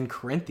and in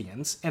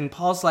Corinthians. And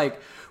Paul's like,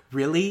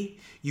 really?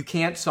 You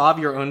can't solve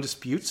your own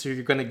disputes, so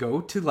you're going to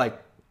go to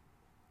like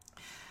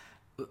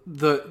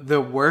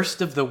the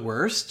worst of the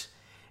worst?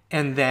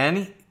 And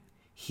then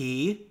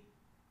he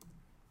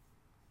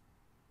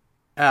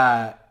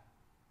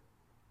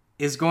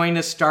is going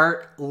to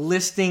start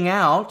listing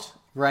out,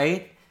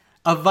 right,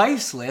 a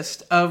vice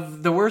list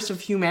of the worst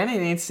of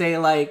humanity and say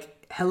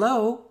like,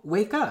 hello,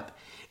 wake up.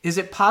 Is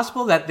it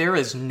possible that there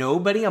is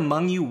nobody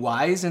among you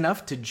wise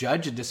enough to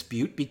judge a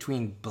dispute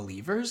between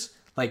believers?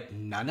 Like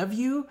none of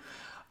you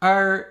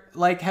are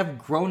like have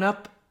grown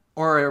up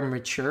or are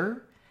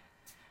mature?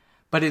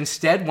 But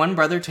instead, one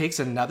brother takes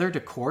another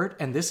to court,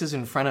 and this is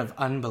in front of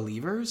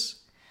unbelievers.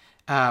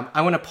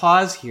 I want to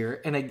pause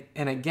here, and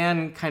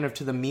again, kind of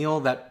to the meal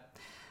that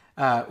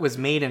was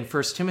made in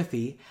 1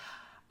 Timothy.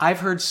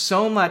 I've heard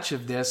so much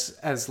of this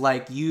as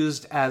like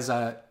used as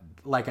a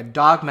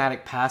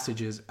dogmatic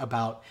passages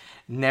about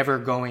never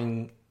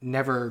going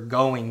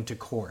to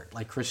court,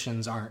 like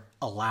Christians aren't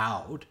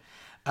allowed.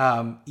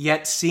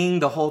 Yet seeing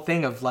the whole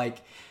thing of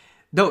like,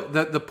 no,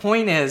 the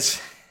point is,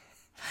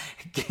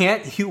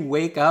 Can't you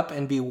wake up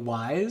and be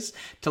wise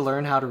to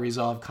learn how to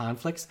resolve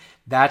conflicts?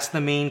 That's the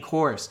main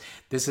course.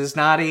 This is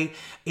not a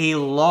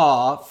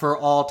law for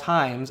all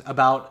times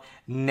about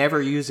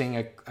never using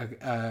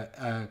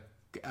a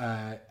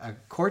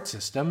court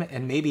system.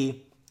 And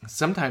maybe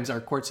sometimes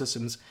our court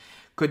systems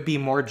could be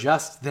more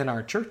just than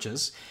our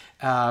churches.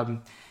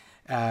 Again,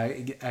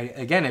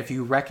 if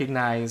you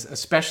recognize,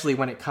 especially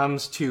when it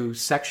comes to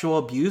sexual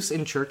abuse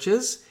in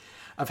churches,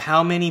 of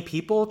how many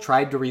people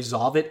tried to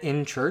resolve it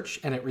in church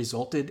and it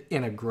resulted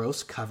in a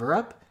gross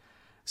cover-up.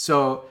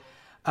 So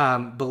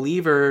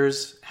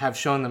believers have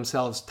shown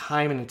themselves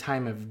time and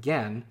time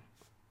again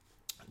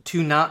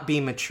to not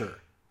be mature.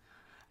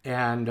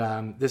 And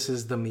this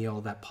is the meal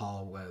that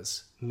Paul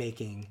was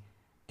making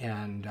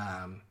and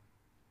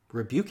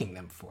rebuking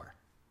them for.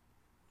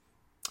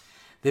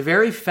 The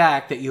very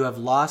fact that you have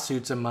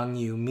lawsuits among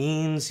you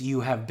means you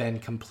have been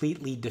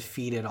completely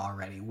defeated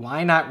already.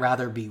 Why not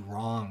rather be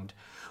wronged?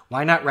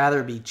 Why not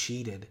rather be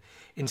cheated?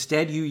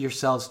 Instead, you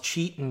yourselves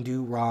cheat and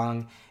do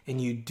wrong, and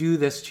you do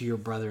this to your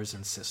brothers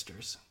and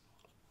sisters.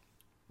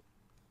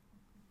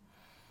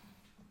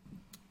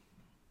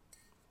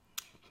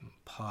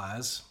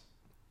 Pause.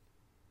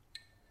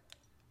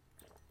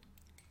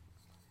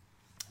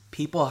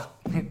 People,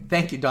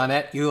 thank you,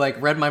 Dawnette. You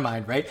read my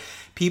mind, right?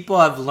 People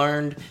have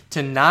learned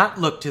to not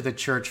look to the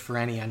church for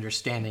any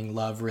understanding,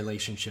 love,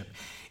 relationship.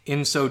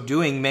 In so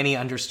doing, many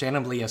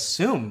understandably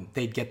assume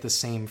they'd get the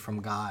same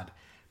from God.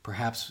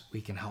 Perhaps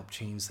we can help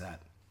change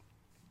that.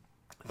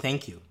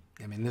 Thank you.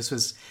 I mean, this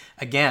was,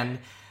 again,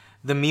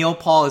 the meal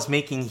Paul is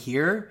making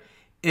here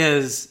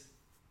is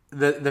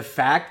the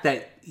fact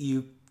that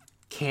you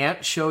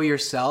can't show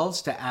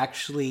yourselves to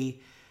actually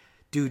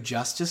do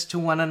justice to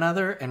one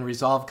another and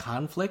resolve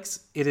conflicts.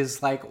 It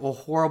is like a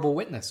horrible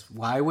witness.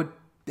 Why would,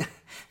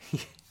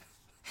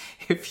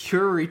 if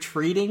you're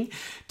retreating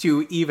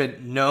to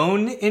even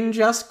known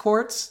unjust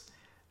courts,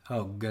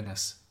 oh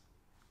goodness.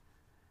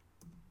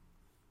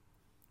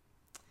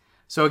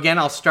 So again,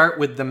 I'll start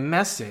with the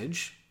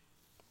message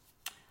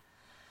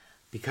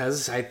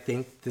because I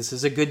think this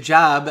is a good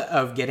job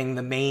of getting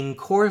the main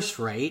course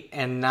right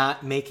and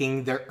not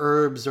making the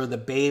herbs or the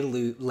bay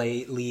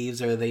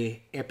leaves or the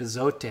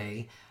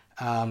epizote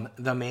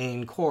the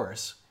main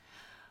course.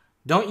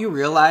 Don't you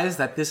realize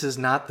that this is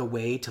not the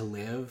way to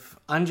live?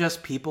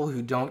 Unjust people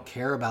who don't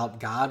care about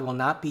God will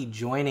not be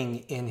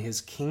joining in his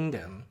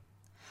kingdom.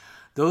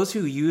 Those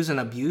who use and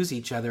abuse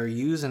each other,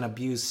 use and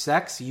abuse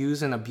sex,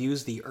 use and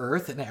abuse the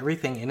earth and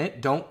everything in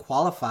it, don't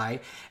qualify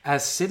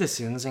as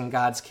citizens in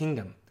God's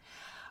kingdom.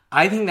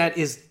 I think that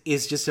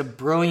is just a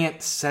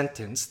brilliant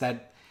sentence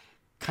that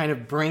kind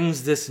of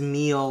brings this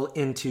meal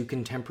into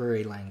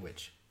contemporary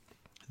language.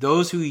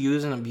 Those who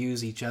use and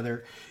abuse each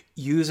other,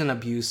 use and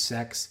abuse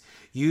sex,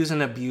 use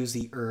and abuse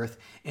the earth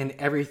and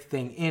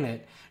everything in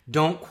it,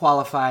 don't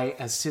qualify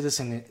as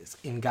citizens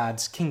in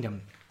God's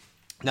kingdom.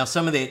 Now,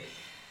 sometimes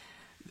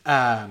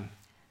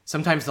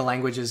the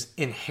language is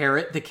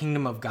inherit the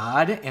kingdom of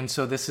God, and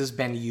so this has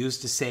been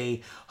used to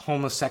say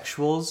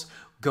homosexuals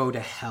go to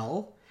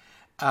hell.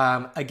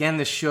 Again,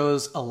 this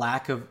shows a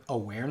lack of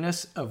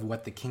awareness of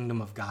what the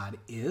kingdom of God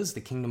is.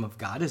 The kingdom of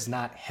God is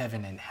not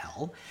heaven and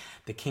hell.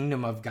 The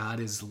kingdom of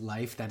God is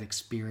life that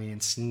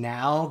experience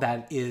now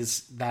that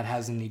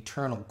has an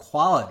eternal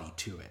quality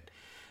to it,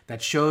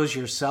 that shows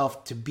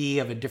yourself to be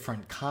of a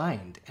different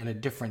kind and a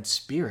different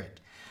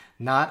spirit,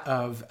 not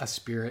of a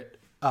spirit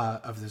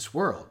of this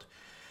world.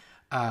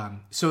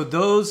 So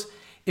those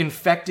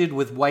infected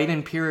with white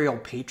imperial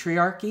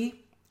patriarchy,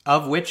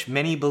 of which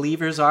many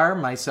believers are,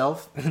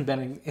 myself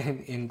been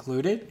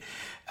included,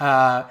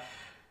 don't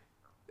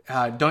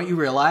you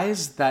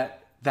realize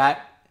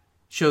that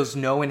shows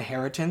no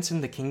inheritance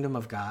in the kingdom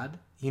of God?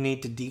 You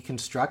need to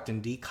deconstruct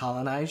and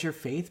decolonize your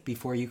faith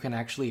before you can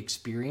actually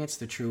experience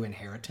the true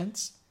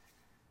inheritance.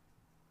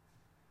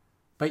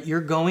 But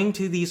you're going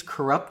to these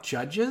corrupt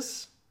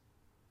judges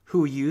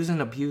who use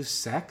and abuse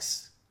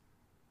sex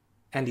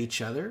and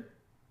each other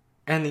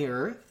and the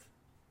earth,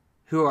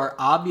 who are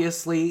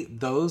obviously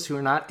those who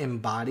are not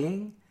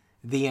embodying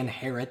the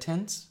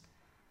inheritance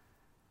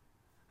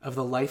of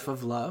the life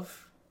of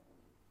love.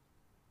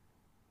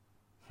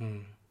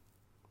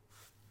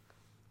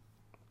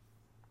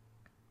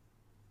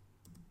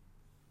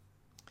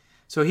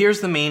 So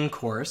here's the main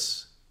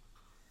course.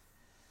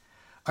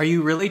 Are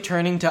you really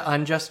turning to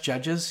unjust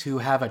judges who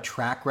have a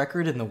track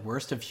record in the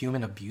worst of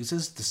human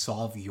abuses to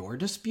solve your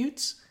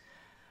disputes?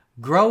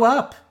 Grow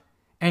up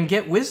and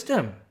get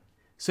wisdom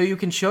so you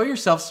can show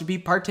yourselves to be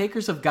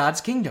partakers of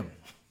God's kingdom.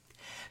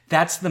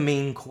 That's the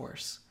main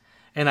course.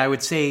 And I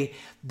would say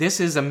this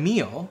is a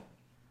meal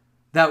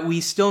that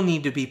we still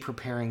need to be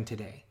preparing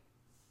today.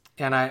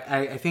 And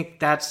I think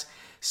that's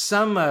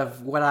some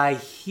of what I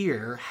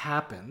hear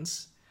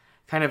happens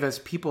kind of as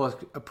people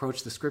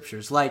approach the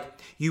scriptures. Like,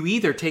 you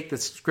either take the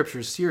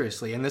scriptures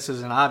seriously, and this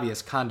is an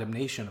obvious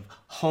condemnation of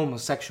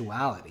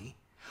homosexuality,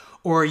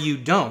 or you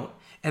don't,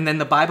 and then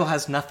the Bible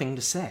has nothing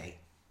to say.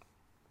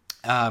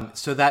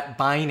 So that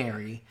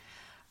binary,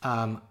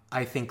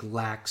 I think,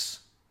 lacks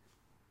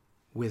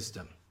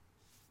wisdom.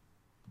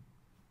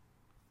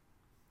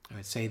 I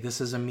would say this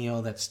is a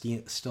meal that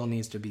still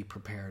needs to be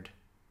prepared.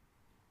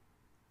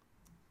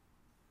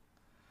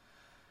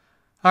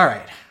 All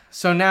right,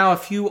 so now a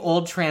few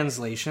old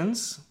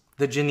translations.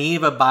 The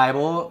Geneva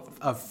Bible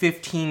of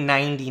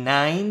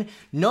 1599,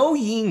 "Know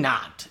ye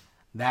not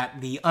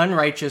that the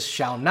unrighteous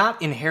shall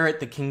not inherit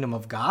the kingdom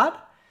of God?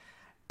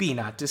 Be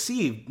not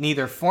deceived,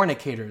 neither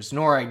fornicators,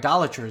 nor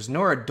idolaters,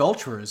 nor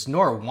adulterers,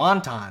 nor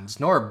wantons,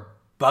 nor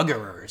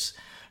buggerers,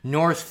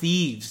 nor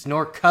thieves,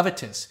 nor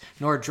covetous,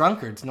 nor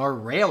drunkards, nor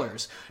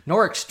railers,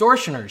 nor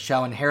extortioners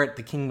shall inherit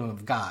the kingdom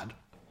of God."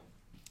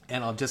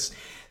 And I'll just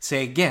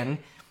say again,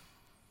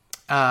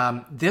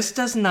 this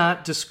does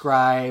not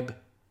describe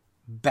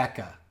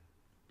Becca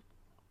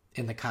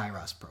in the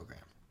Kairos program.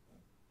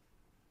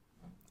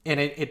 And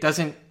it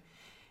doesn't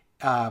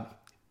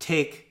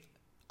take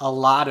a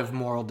lot of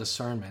moral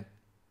discernment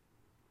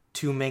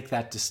to make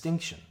that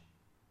distinction.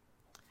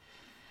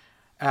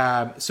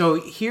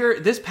 So here,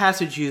 this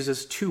passage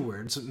uses two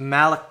words,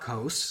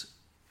 malakos,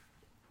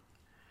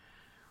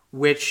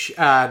 which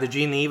the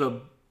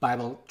Geneva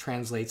Bible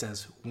translates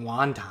as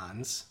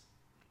wontons.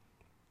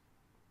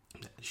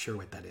 I'm not sure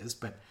what that is,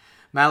 but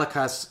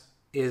malakos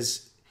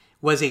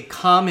was a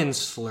common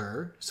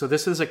slur. So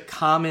this is a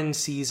common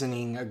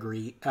seasoning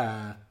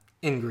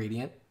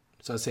ingredient.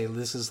 So say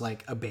this is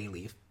like a bay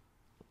leaf,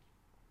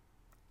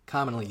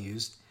 commonly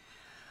used.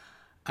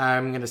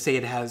 I'm going to say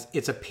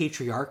it's a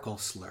patriarchal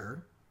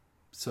slur.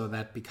 So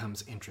that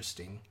becomes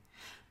interesting.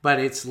 But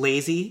it's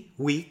lazy,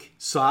 weak,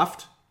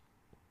 soft.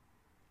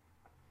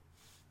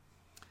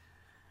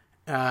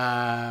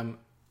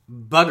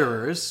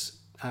 Buggerers,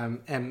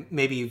 and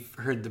maybe you've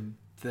heard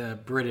the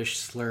British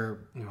slur,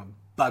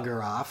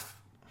 bugger off,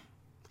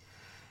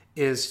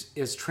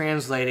 is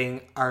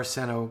translating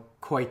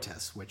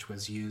arsenokoites, which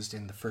was used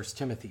in the 1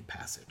 Timothy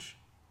passage.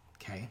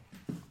 Okay?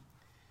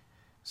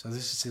 So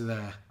this is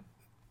the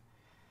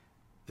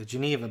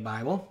Geneva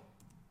Bible.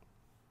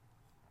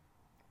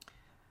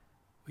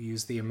 We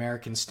use the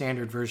American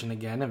Standard Version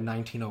again of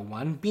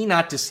 1901. "Be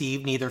not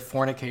deceived, neither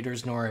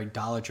fornicators, nor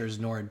idolaters,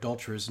 nor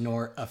adulterers,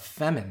 nor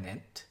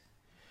effeminate."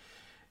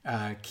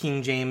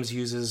 King James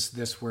uses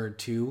this word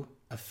too,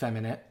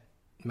 effeminate,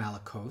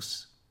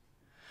 malakos.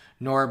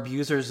 "Nor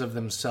abusers of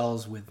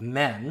themselves with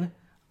men,"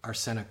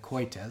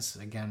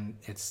 arsenokoites. Again,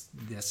 it's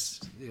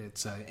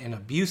an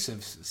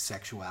abusive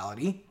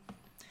sexuality.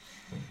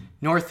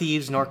 "Nor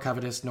thieves, nor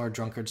covetous, nor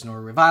drunkards,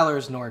 nor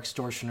revilers, nor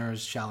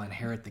extortioners shall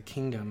inherit the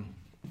kingdom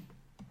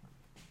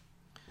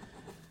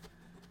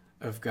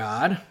of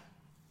God."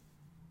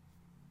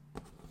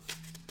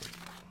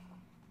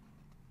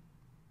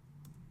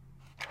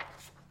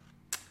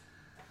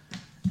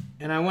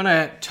 And I want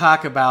to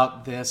talk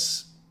about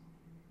this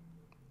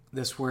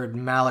word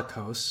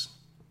malakos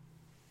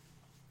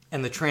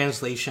and the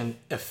translation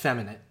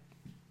effeminate,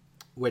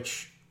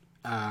 which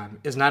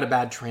is not a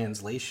bad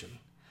translation.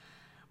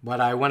 But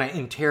I want to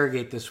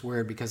interrogate this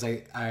word because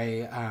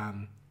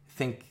I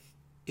think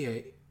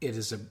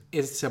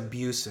it's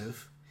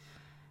abusive,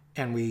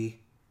 and we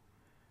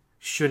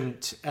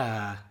shouldn't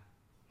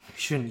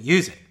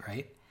use it,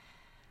 right?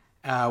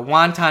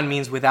 Wanton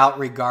means without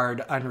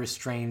regard,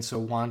 unrestrained. So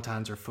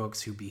wontons are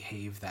folks who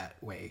behave that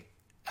way.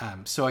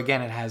 So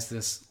again, it has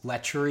this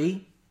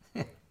lechery,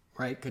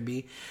 right? Could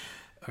be,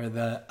 or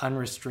the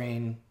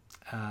unrestrained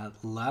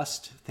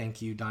lust.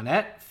 Thank you,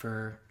 Donette,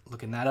 for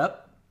looking that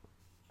up.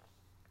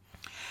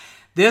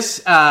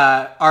 This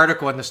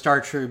article in the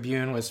Star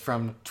Tribune was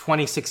from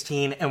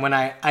 2016, and when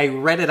I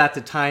read it at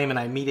the time, and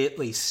I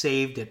immediately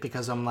saved it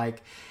because I'm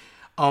like,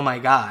 oh my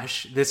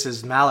gosh, this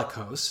is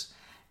malakos,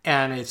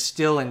 and it's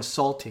still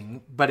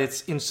insulting, but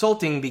it's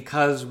insulting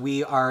because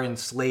we are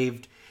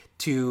enslaved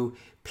to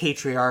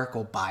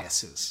patriarchal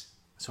biases.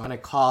 So I'm going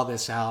to call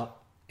this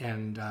out,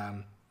 and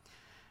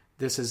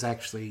this is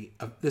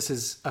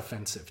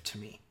offensive to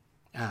me,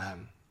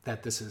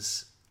 that this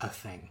is a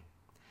thing.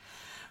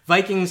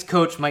 Vikings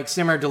coach Mike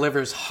Zimmer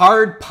delivers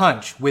hard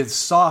punch with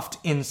soft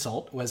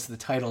insult was the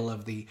title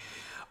of the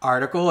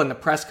article. In the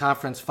press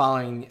conference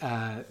following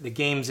the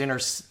game,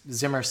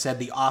 Zimmer said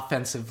the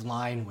offensive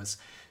line was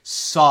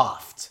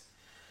soft.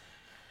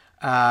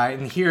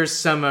 And here's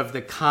some of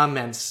the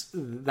comments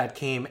that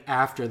came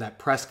after that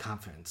press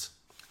conference.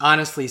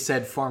 Honestly,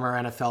 said former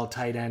NFL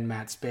tight end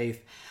Matt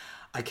Spaeth,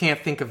 "I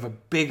can't think of a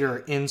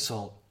bigger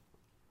insult.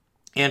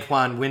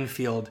 Antoine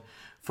Winfield,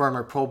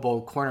 former Pro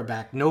Bowl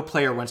cornerback, no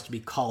player wants to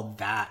be called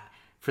that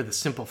for the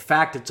simple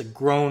fact it's a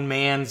grown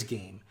man's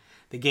game.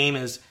 The game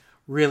is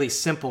really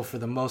simple for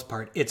the most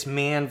part. It's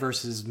man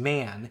versus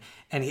man.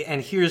 And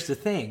here's the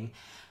thing.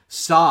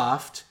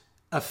 Soft,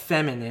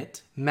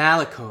 effeminate,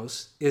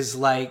 malakos is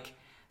like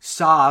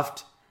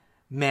soft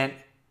meant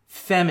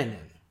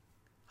feminine.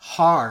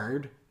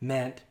 Hard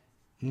meant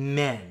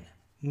men,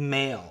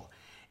 male.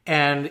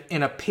 And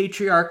in a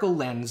patriarchal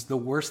lens, the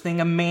worst thing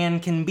a man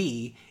can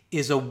be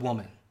is a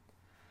woman.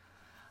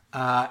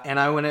 And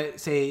I want to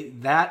say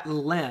that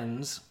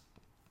lens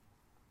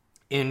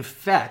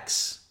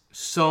infects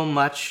so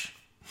much.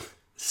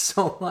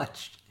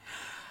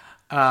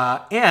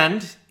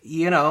 And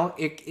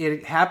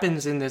it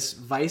happens in this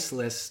vice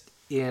list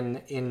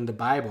in the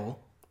Bible.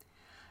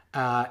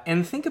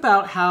 And think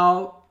about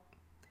how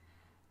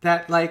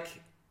that,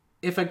 like,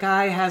 if a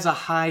guy has a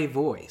high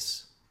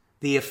voice,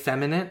 the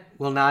effeminate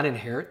will not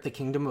inherit the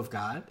kingdom of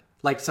God.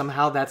 Like,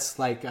 somehow that's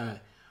like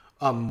a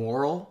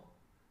moral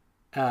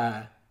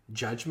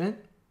judgment.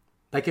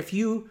 Like, if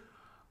you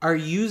are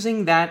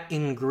using that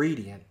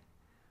ingredient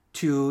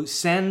to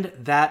send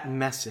that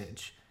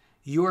message,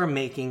 you are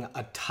making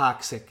a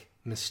toxic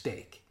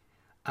mistake,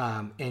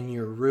 and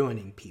you're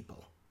ruining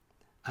people.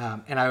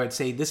 And I would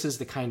say this is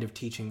the kind of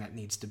teaching that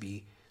needs to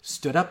be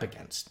stood up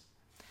against.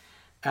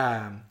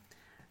 Then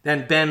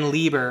Ben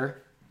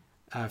Lieber,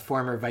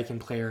 former Viking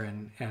player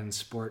and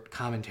sport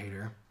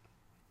commentator,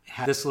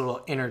 had this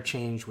little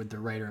interchange with the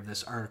writer of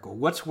this article.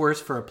 What's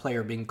worse for a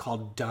player, being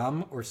called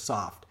dumb or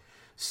soft?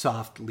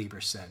 Soft,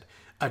 Lieber said.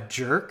 A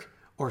jerk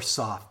or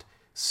soft?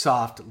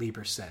 Soft,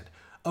 Lieber said.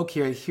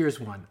 Okay, here's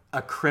one.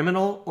 A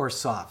criminal or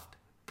soft?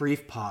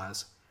 Brief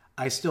pause.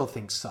 I still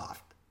think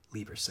soft,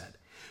 Lieber said.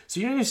 So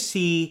you're going to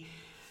see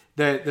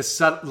the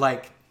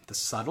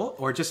subtle,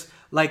 or just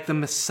like the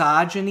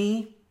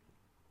misogyny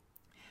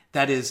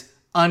that is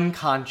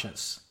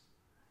unconscious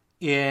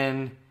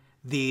in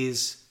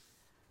these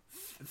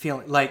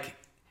feeling. Like,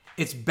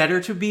 it's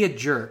better to be a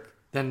jerk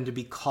than to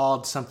be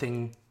called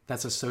something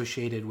that's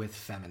associated with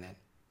feminine.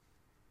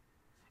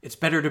 It's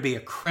better to be a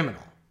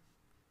criminal.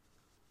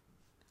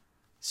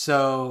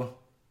 So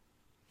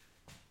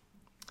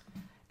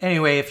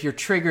anyway, if you're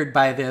triggered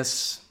by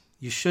this,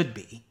 you should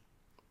be.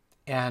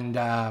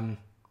 And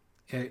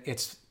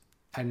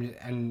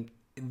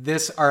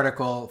this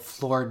article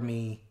floored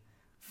me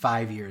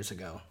 5 years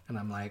ago. And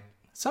I'm like,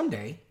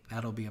 someday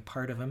that'll be a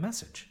part of a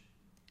message.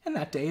 And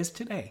that day is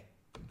today.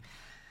 There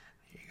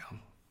you go.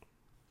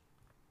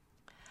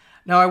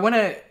 Now I want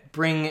to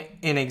bring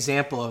an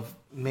example of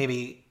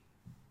maybe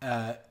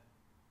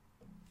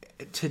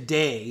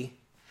today,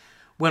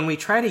 when we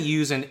try to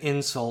use an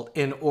insult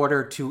in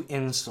order to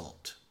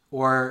insult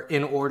or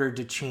in order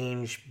to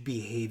change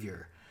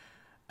behavior.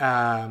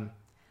 And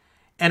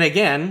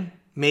again,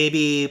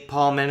 maybe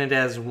Paul meant it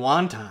as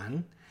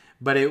wanton,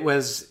 but it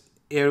was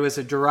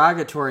a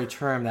derogatory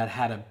term that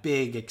had a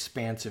big,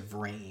 expansive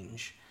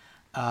range,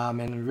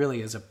 and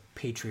really is a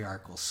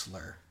patriarchal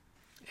slur.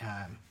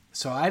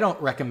 So I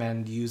don't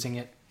recommend using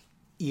it,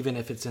 even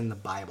if it's in the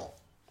Bible.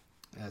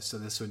 So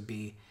this would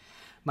be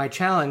my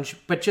challenge,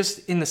 but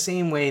just in the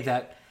same way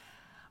that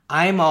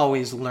I'm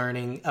always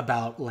learning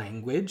about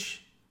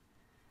language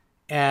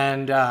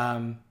and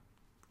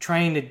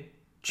trying to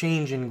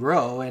change and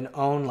grow and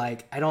own,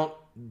 like,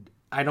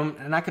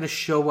 I'm not going to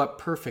show up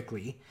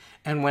perfectly.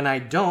 And when I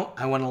don't,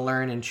 I want to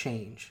learn and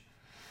change.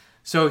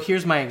 So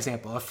here's my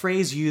example. A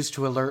phrase used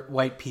to alert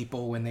white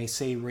people when they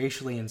say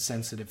racially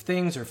insensitive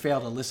things or fail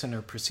to listen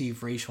or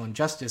perceive racial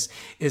injustice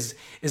is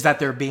that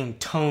they're being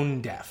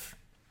tone deaf.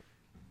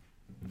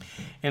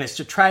 And it's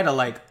to try to,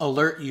 like,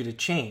 alert you to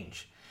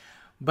change.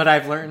 But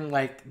I've learned,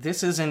 like,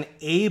 this is an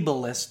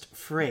ableist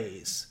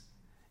phrase.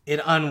 It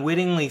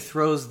unwittingly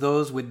throws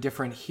those with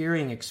different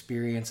hearing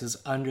experiences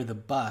under the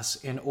bus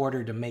in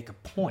order to make a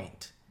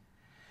point.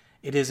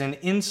 It is an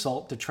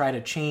insult to try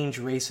to change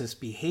racist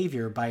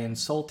behavior by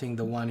insulting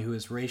the one who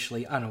is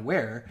racially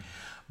unaware.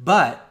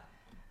 But,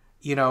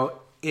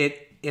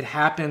 it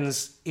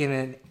happens in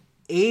an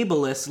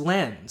ableist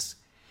lens.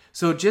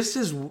 So just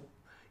as,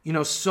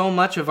 so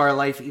much of our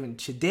life even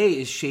today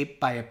is shaped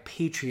by a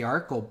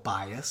patriarchal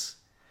bias,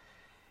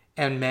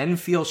 and men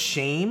feel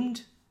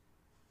shamed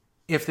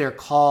if they're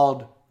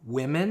called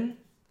women,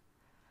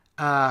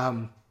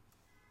 that's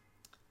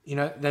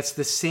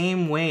the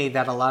same way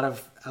that a lot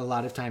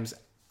of times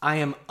I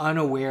am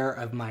unaware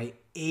of my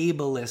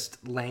ableist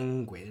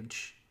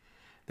language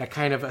that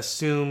kind of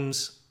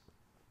assumes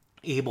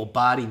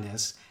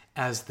able-bodiedness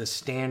as the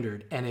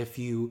standard. And if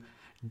you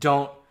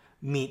don't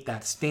meet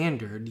that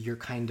standard, you're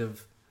kind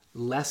of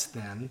less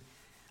than,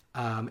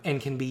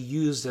 and can be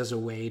used as a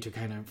way to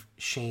kind of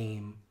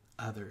shame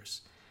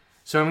others.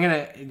 So I'm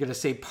gonna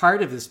say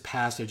part of this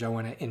passage I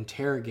want to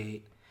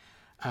interrogate,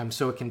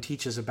 so it can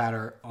teach us about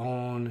our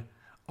own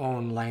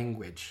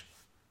language.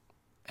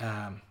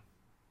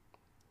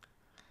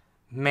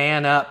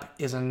 Man up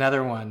is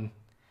another one.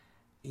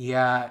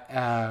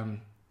 Yeah.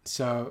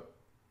 So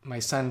my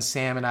son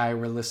Sam and I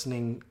were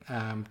listening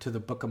to the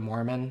Book of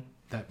Mormon,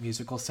 that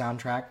musical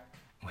soundtrack,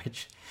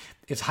 which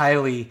is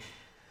highly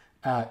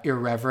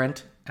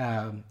irreverent,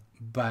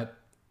 but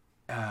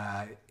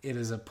it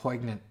is a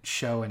poignant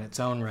show in its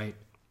own right.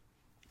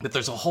 But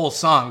there's a whole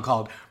song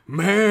called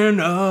 "Man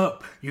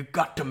Up, You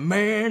Got to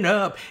Man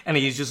Up," and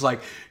he's just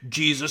like,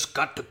 Jesus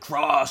got the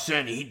cross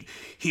and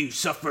he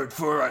suffered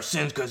for our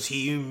sins because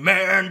he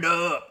manned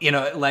up.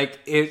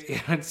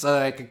 It's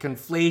like a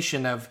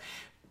conflation of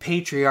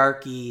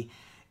patriarchy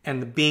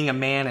and being a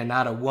man and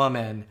not a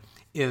woman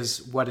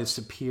is what is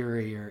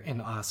superior and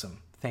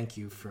awesome. Thank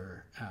you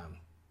for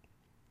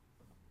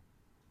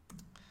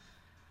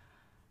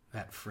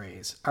that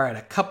phrase. All right,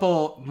 a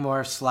couple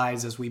more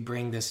slides as we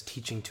bring this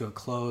teaching to a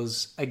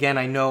close. Again,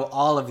 I know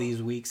all of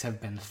these weeks have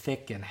been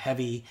thick and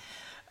heavy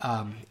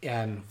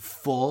and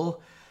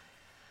full.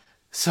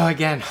 So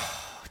again,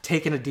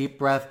 taking a deep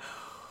breath.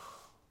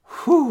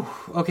 Whew.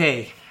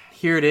 Okay,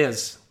 here it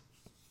is.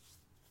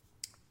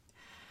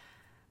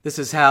 This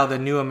is how the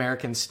New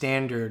American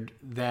Standard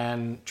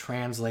then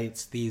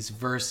translates these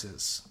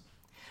verses.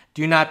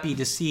 Do not be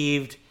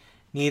deceived,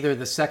 neither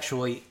the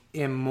sexually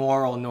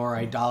immoral, nor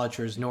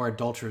idolaters, nor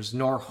adulterers,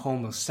 nor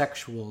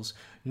homosexuals,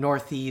 nor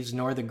thieves,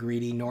 nor the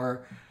greedy,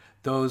 nor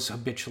those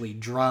habitually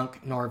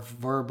drunk, nor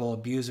verbal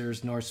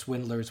abusers, nor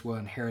swindlers will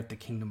inherit the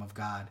kingdom of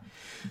God.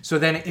 So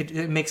then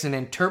it makes an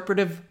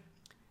interpretive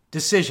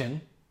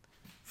decision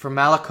for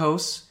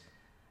Malakos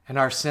and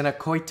Arsena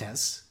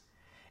Koites,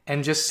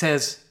 and just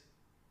says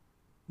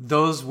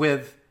those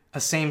with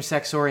a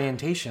same-sex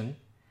orientation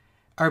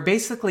are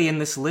basically in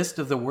this list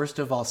of the worst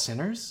of all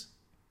sinners.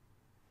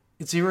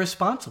 It's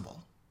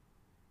irresponsible.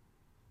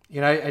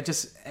 I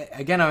just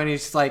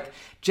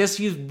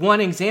use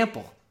one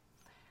example.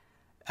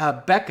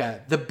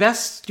 Becca, the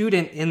best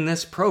student in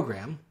this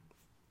program,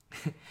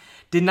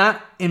 did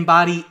not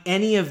embody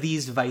any of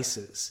these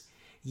vices.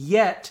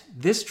 Yet,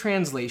 this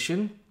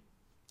translation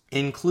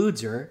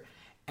includes her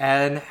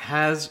and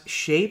has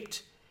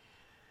shaped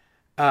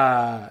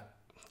a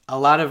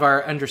lot of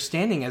our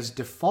understanding as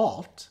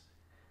default.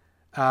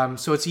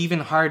 So it's even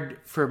hard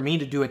for me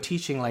to do a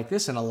teaching like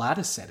this in a lot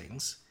of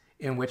settings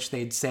in which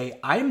they'd say,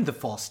 I'm the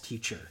false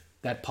teacher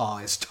that Paul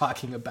is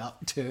talking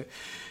about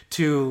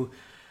to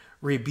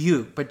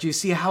rebuke. But do you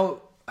see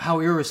how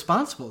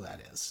irresponsible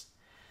that is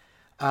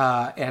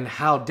and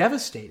how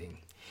devastating?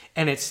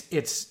 And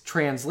it's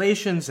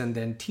translations and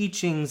then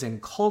teachings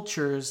and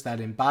cultures that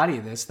embody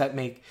this that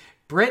make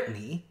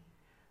Brittany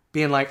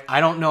being like,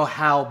 I don't know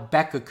how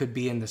Becca could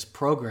be in this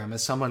program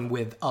as someone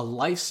with a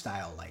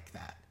lifestyle like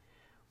that.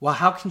 Well,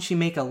 how can she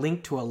make a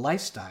link to a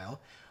lifestyle?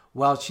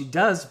 Well, she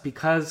does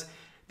because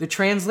the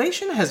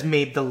translation has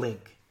made the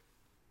link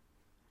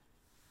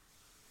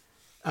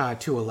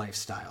to a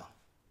lifestyle.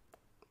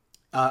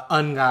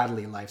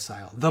 Ungodly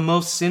lifestyle. The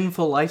most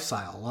sinful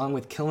lifestyle, along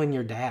with killing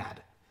your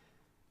dad.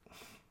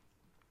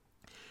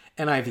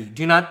 NIV,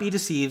 do not be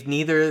deceived,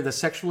 neither the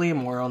sexually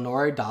immoral,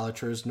 nor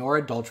idolaters, nor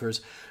adulterers,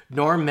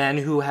 nor men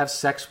who have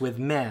sex with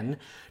men,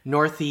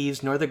 nor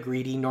thieves, nor the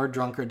greedy, nor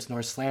drunkards,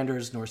 nor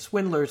slanderers, nor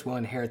swindlers will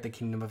inherit the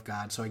kingdom of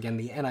God. So again,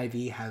 the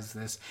NIV has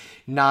this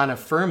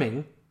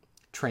non-affirming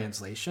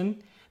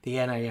translation. The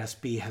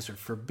NASB has a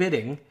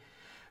forbidding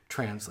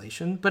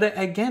translation. But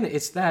again,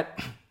 it's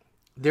that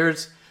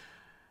there's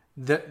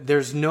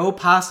no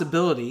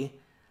possibility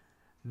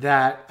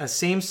that a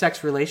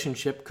same-sex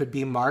relationship could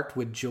be marked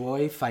with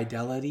joy,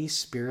 fidelity,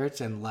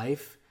 spirit, and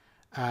life,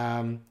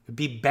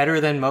 be better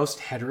than most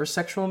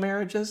heterosexual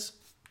marriages.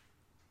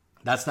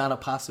 That's not a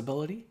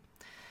possibility.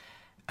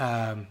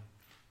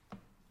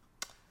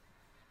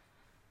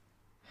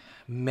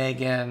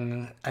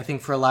 Megan, I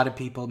think for a lot of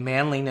people,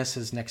 manliness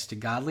is next to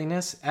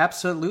godliness.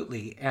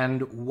 Absolutely.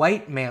 And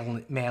white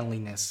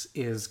manliness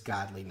is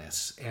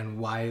godliness. And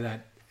why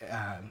that...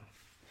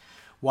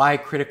 why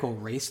critical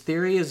race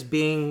theory is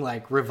being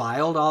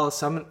reviled all of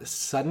a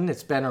sudden.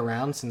 It's been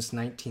around since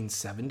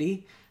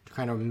 1970 to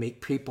kind of make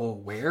people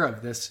aware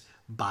of this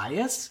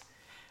bias.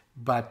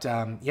 But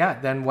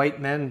then white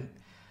men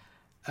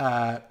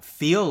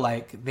feel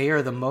like they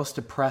are the most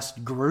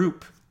oppressed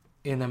group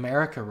in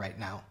America right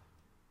now.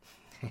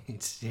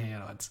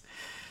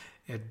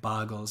 It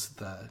boggles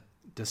the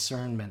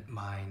discernment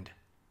mind.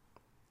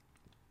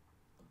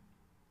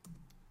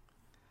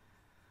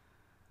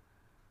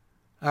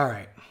 All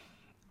right.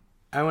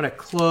 I want to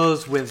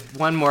close with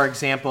one more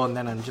example, and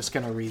then I'm just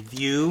going to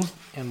review,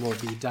 and we'll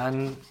be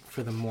done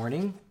for the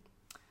morning.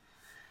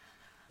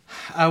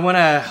 I want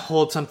to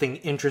hold something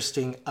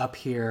interesting up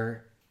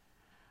here.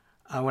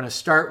 I want to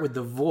start with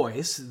the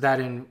voice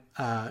that in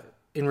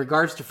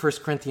regards to 1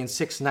 Corinthians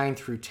 6, 9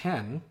 through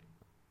 10,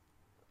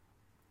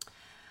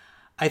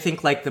 I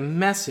think like the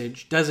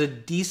Message does a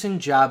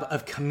decent job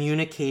of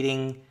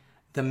communicating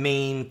the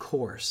main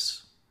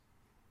course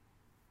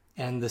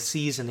and the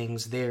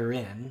seasonings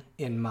therein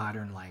in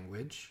modern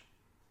language.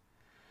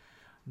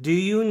 Do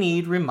you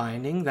need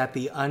reminding that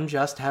the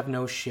unjust have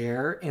no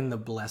share in the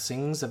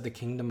blessings of the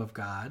kingdom of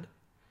God?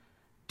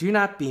 Do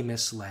not be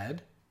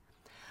misled.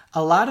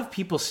 A lot of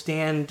people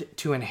stand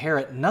to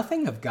inherit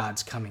nothing of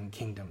God's coming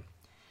kingdom,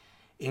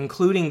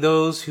 including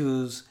those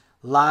whose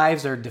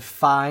lives are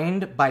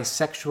defined by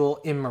sexual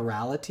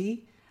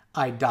immorality,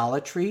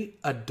 idolatry,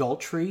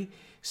 adultery,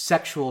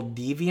 sexual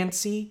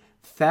deviancy,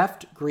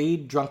 theft,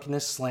 greed,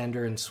 drunkenness,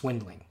 slander, and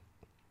swindling.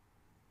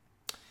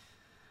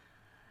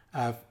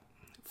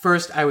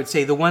 First, I would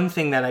say the one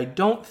thing that I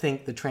don't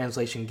think the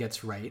translation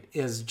gets right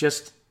is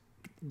just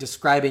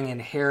describing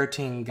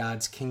inheriting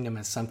God's kingdom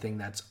as something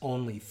that's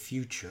only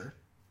future.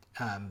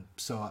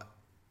 So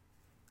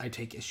I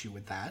take issue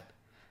with that.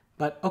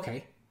 But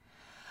okay.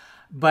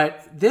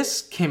 But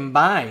this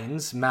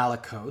combines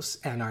Malakos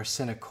and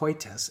Arsena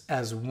Koites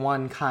as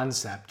one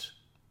concept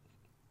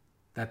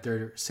that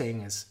they're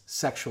saying is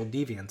sexual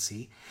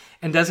deviancy,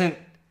 and doesn't,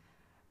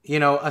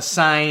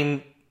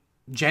 assign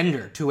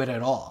gender to it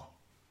at all.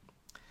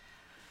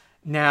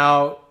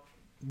 Now,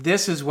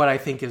 this is what I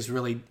think is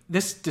really,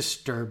 this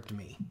disturbed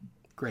me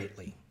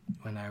greatly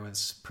when I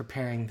was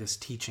preparing this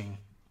teaching,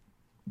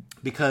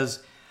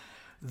 because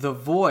the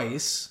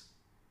voice,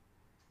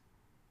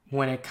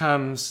 when it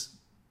comes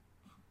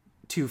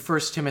to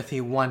 1 Timothy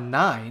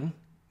 1:9,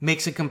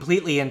 makes a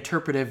completely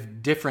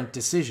interpretive different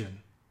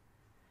decision.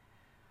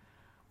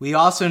 We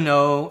also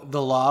know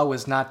the law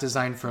was not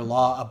designed for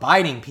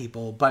law-abiding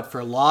people, but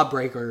for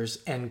lawbreakers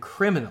and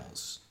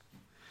criminals,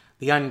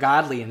 the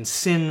ungodly and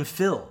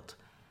sin-filled,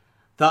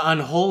 the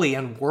unholy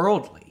and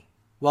worldly.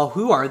 Well,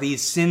 who are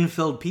these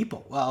sin-filled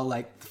people? Well,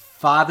 like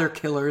father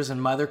killers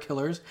and mother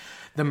killers,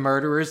 the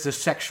murderers, the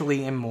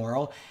sexually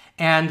immoral,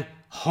 and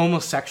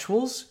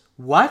homosexuals?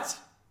 What?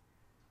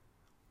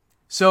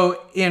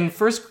 So in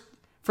 1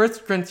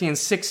 Corinthians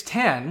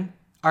 6:10,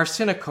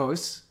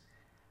 arsenikos,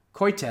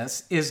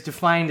 koites, is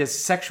defined as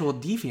sexual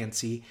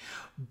deviancy,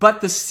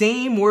 but the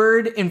same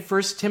word in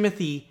 1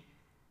 Timothy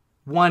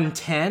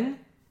 1:10,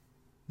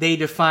 they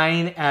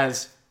define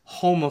as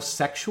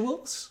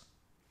homosexuals,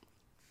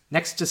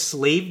 next to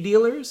slave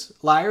dealers,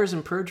 liars,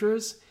 and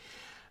perjurers.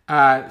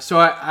 So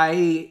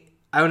I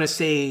want to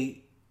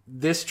say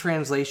this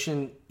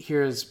translation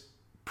here is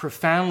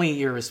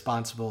profoundly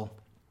irresponsible.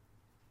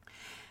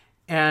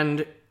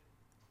 And,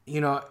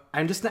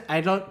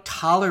 I don't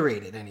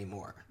tolerate it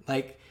anymore.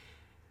 Like,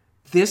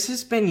 this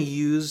has been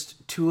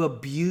used to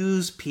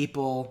abuse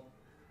people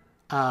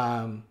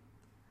in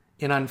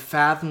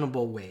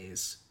unfathomable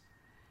ways,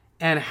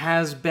 and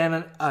has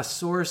been a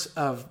source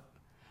of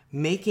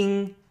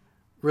making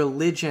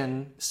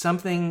religion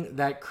something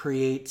that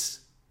creates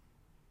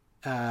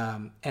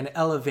and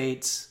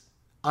elevates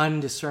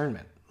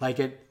undiscernment.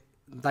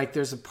 Like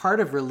there's a part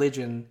of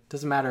religion,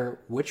 doesn't matter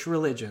which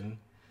religion,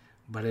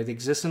 but it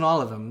exists in all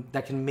of them,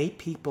 that can make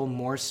people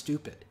more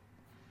stupid.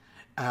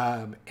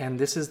 And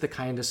this is the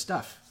kind of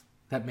stuff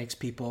that makes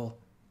people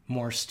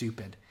more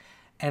stupid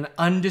and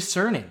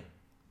undiscerning,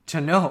 to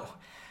know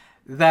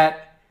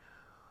that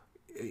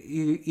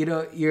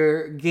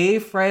your gay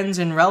friends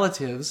and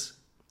relatives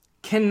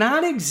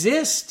cannot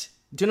exist,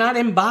 do not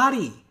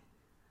embody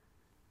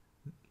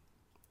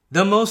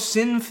the most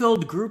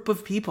sin-filled group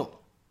of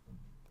people.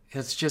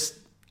 It's just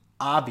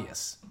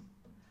obvious.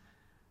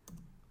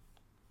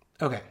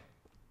 Okay.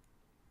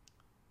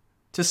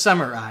 To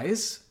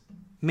summarize,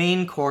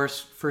 main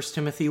course, 1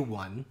 Timothy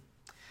 1,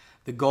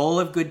 the goal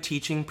of good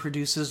teaching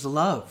produces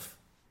love.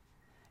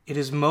 It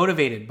is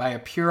motivated by a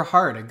pure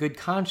heart, a good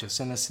conscience,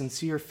 and a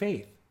sincere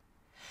faith.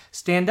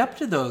 Stand up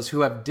to those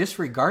who have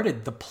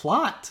disregarded the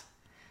plot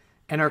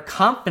and are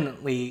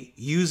confidently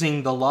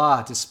using the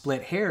law to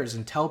split hairs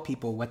and tell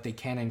people what they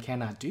can and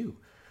cannot do,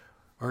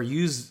 or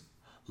use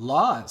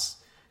laws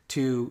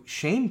to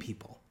shame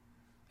people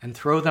and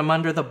throw them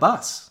under the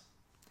bus.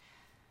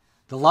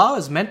 The law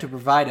is meant to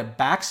provide a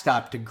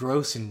backstop to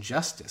gross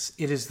injustice.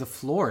 It is the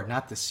floor,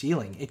 not the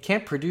ceiling. It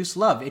can't produce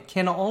love. It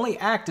can only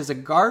act as a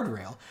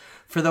guardrail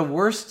for the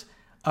worst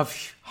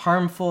of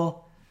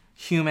harmful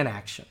human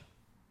action.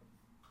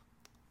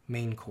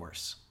 Main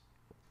course.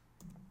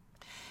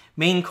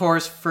 Main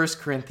course, 1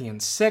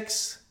 Corinthians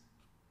 6.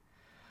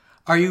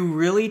 Are you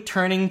really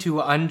turning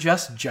to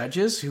unjust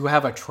judges who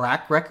have a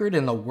track record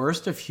in the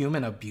worst of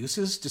human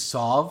abuses to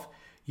solve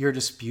your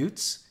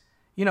disputes?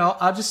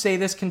 I'll just say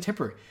this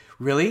contemporary.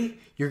 Really?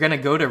 You're going to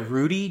go to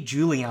Rudy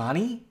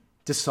Giuliani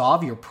to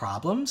solve your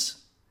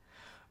problems?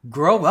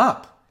 Grow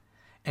up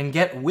and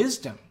get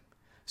wisdom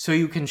so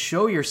you can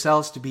show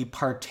yourselves to be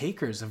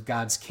partakers of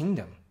God's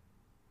kingdom.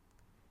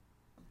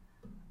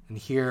 And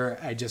here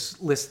I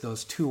just list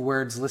those two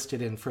words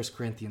listed in 1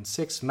 Corinthians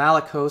 6.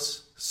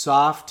 Malakos,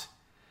 soft.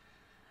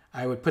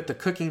 I would put the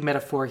cooking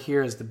metaphor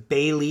here as the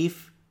bay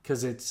leaf,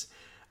 because it's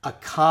a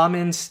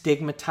common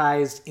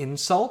stigmatized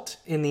insult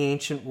in the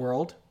ancient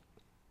world,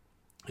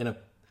 and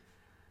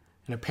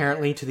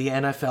apparently to the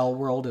NFL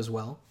world as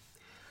well.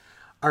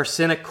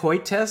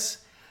 Arsenikoites,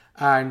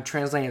 I'm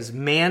translating as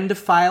man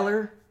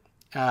defiler.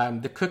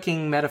 The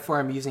cooking metaphor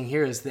I'm using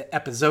here is the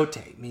epizote.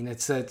 I mean,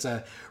 it's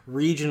a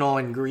regional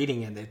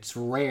ingredient. It's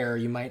rare.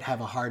 You might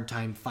have a hard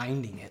time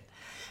finding it.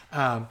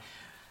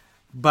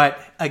 But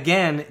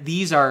again,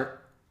 these are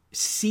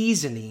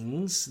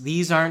seasonings.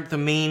 These aren't the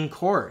main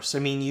course. I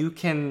mean, you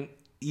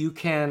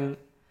can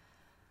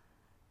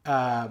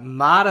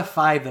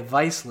modify the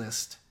vice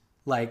list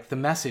like the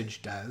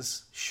Message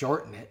does,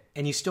 shorten it,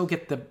 and you still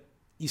get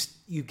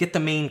you get the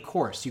main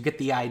course. You get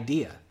the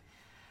idea.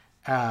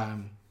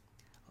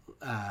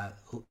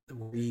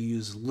 We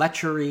use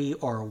lechery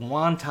or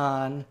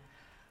wanton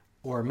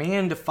or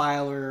man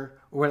defiler,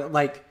 or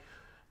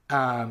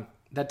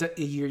that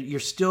you're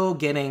still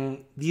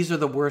getting, these are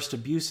the worst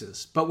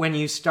abuses. But when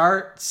you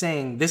start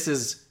saying this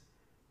is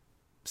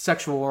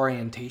sexual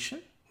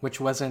orientation, which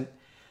wasn't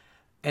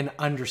an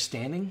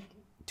understanding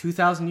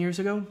 2,000 years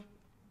ago,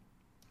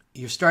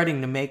 you're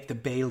starting to make the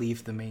bay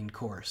leaf the main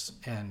course.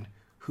 And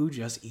who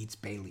just eats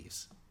bay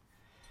leaves?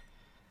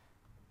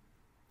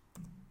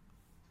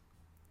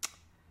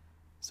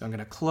 So I'm going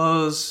to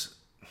close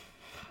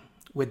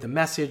with the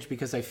message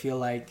because I feel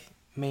like,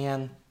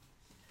 man,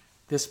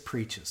 this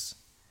preaches.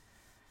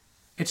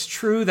 It's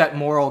true that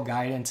moral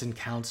guidance and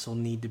counsel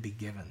need to be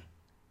given,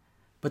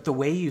 but the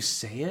way you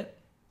say it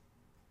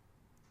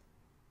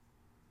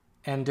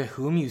and to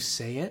whom you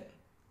say it,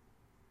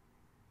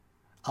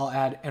 I'll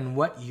add, and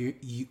what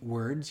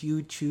words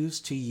you choose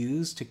to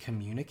use to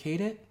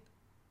communicate it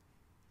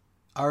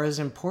are as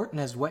important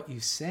as what you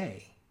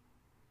say.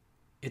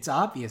 It's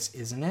obvious,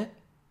 isn't it,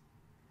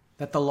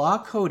 that the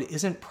law code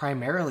isn't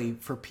primarily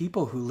for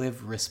people who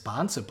live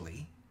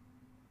responsibly.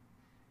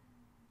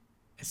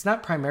 It's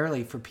not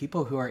primarily for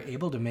people who are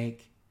able to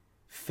make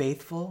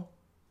faithful,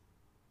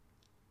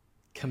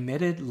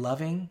 committed,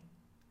 loving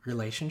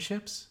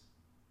relationships,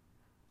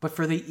 but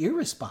for the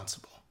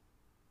irresponsible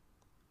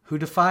who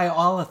defy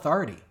all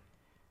authority,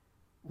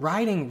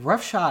 riding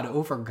roughshod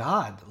over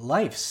God,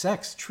 life,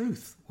 sex,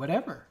 truth,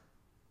 whatever.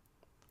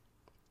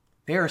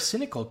 They are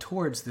cynical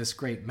towards this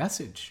great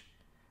message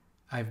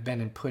I've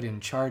been put in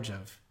charge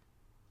of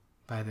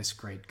by this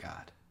great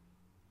God.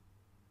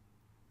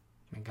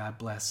 May God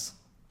bless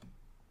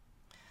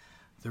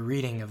the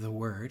reading of the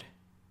word,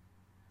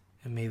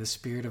 and may the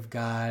Spirit of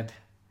God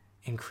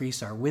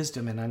increase our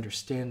wisdom and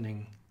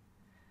understanding.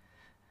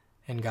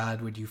 And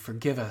God, would you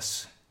forgive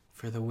us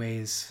for the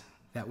ways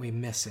that we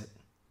miss it,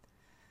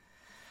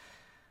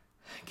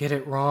 get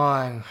it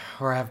wrong,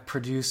 or have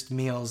produced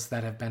meals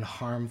that have been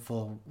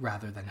harmful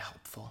rather than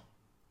helpful.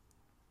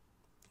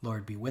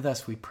 Lord, be with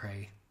us, we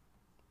pray.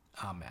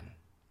 Amen.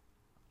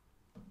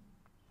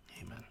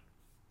 Amen.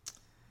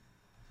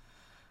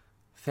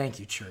 Thank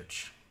you,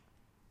 church.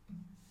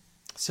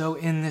 So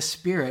in this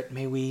spirit,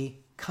 may we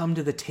come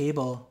to the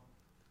table,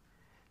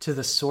 to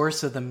the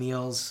source of the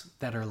meals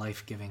that are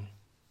life-giving,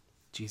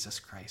 Jesus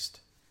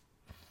Christ.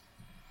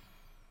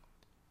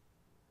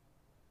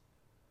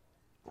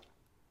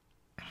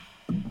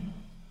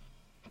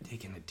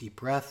 Taking a deep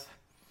breath.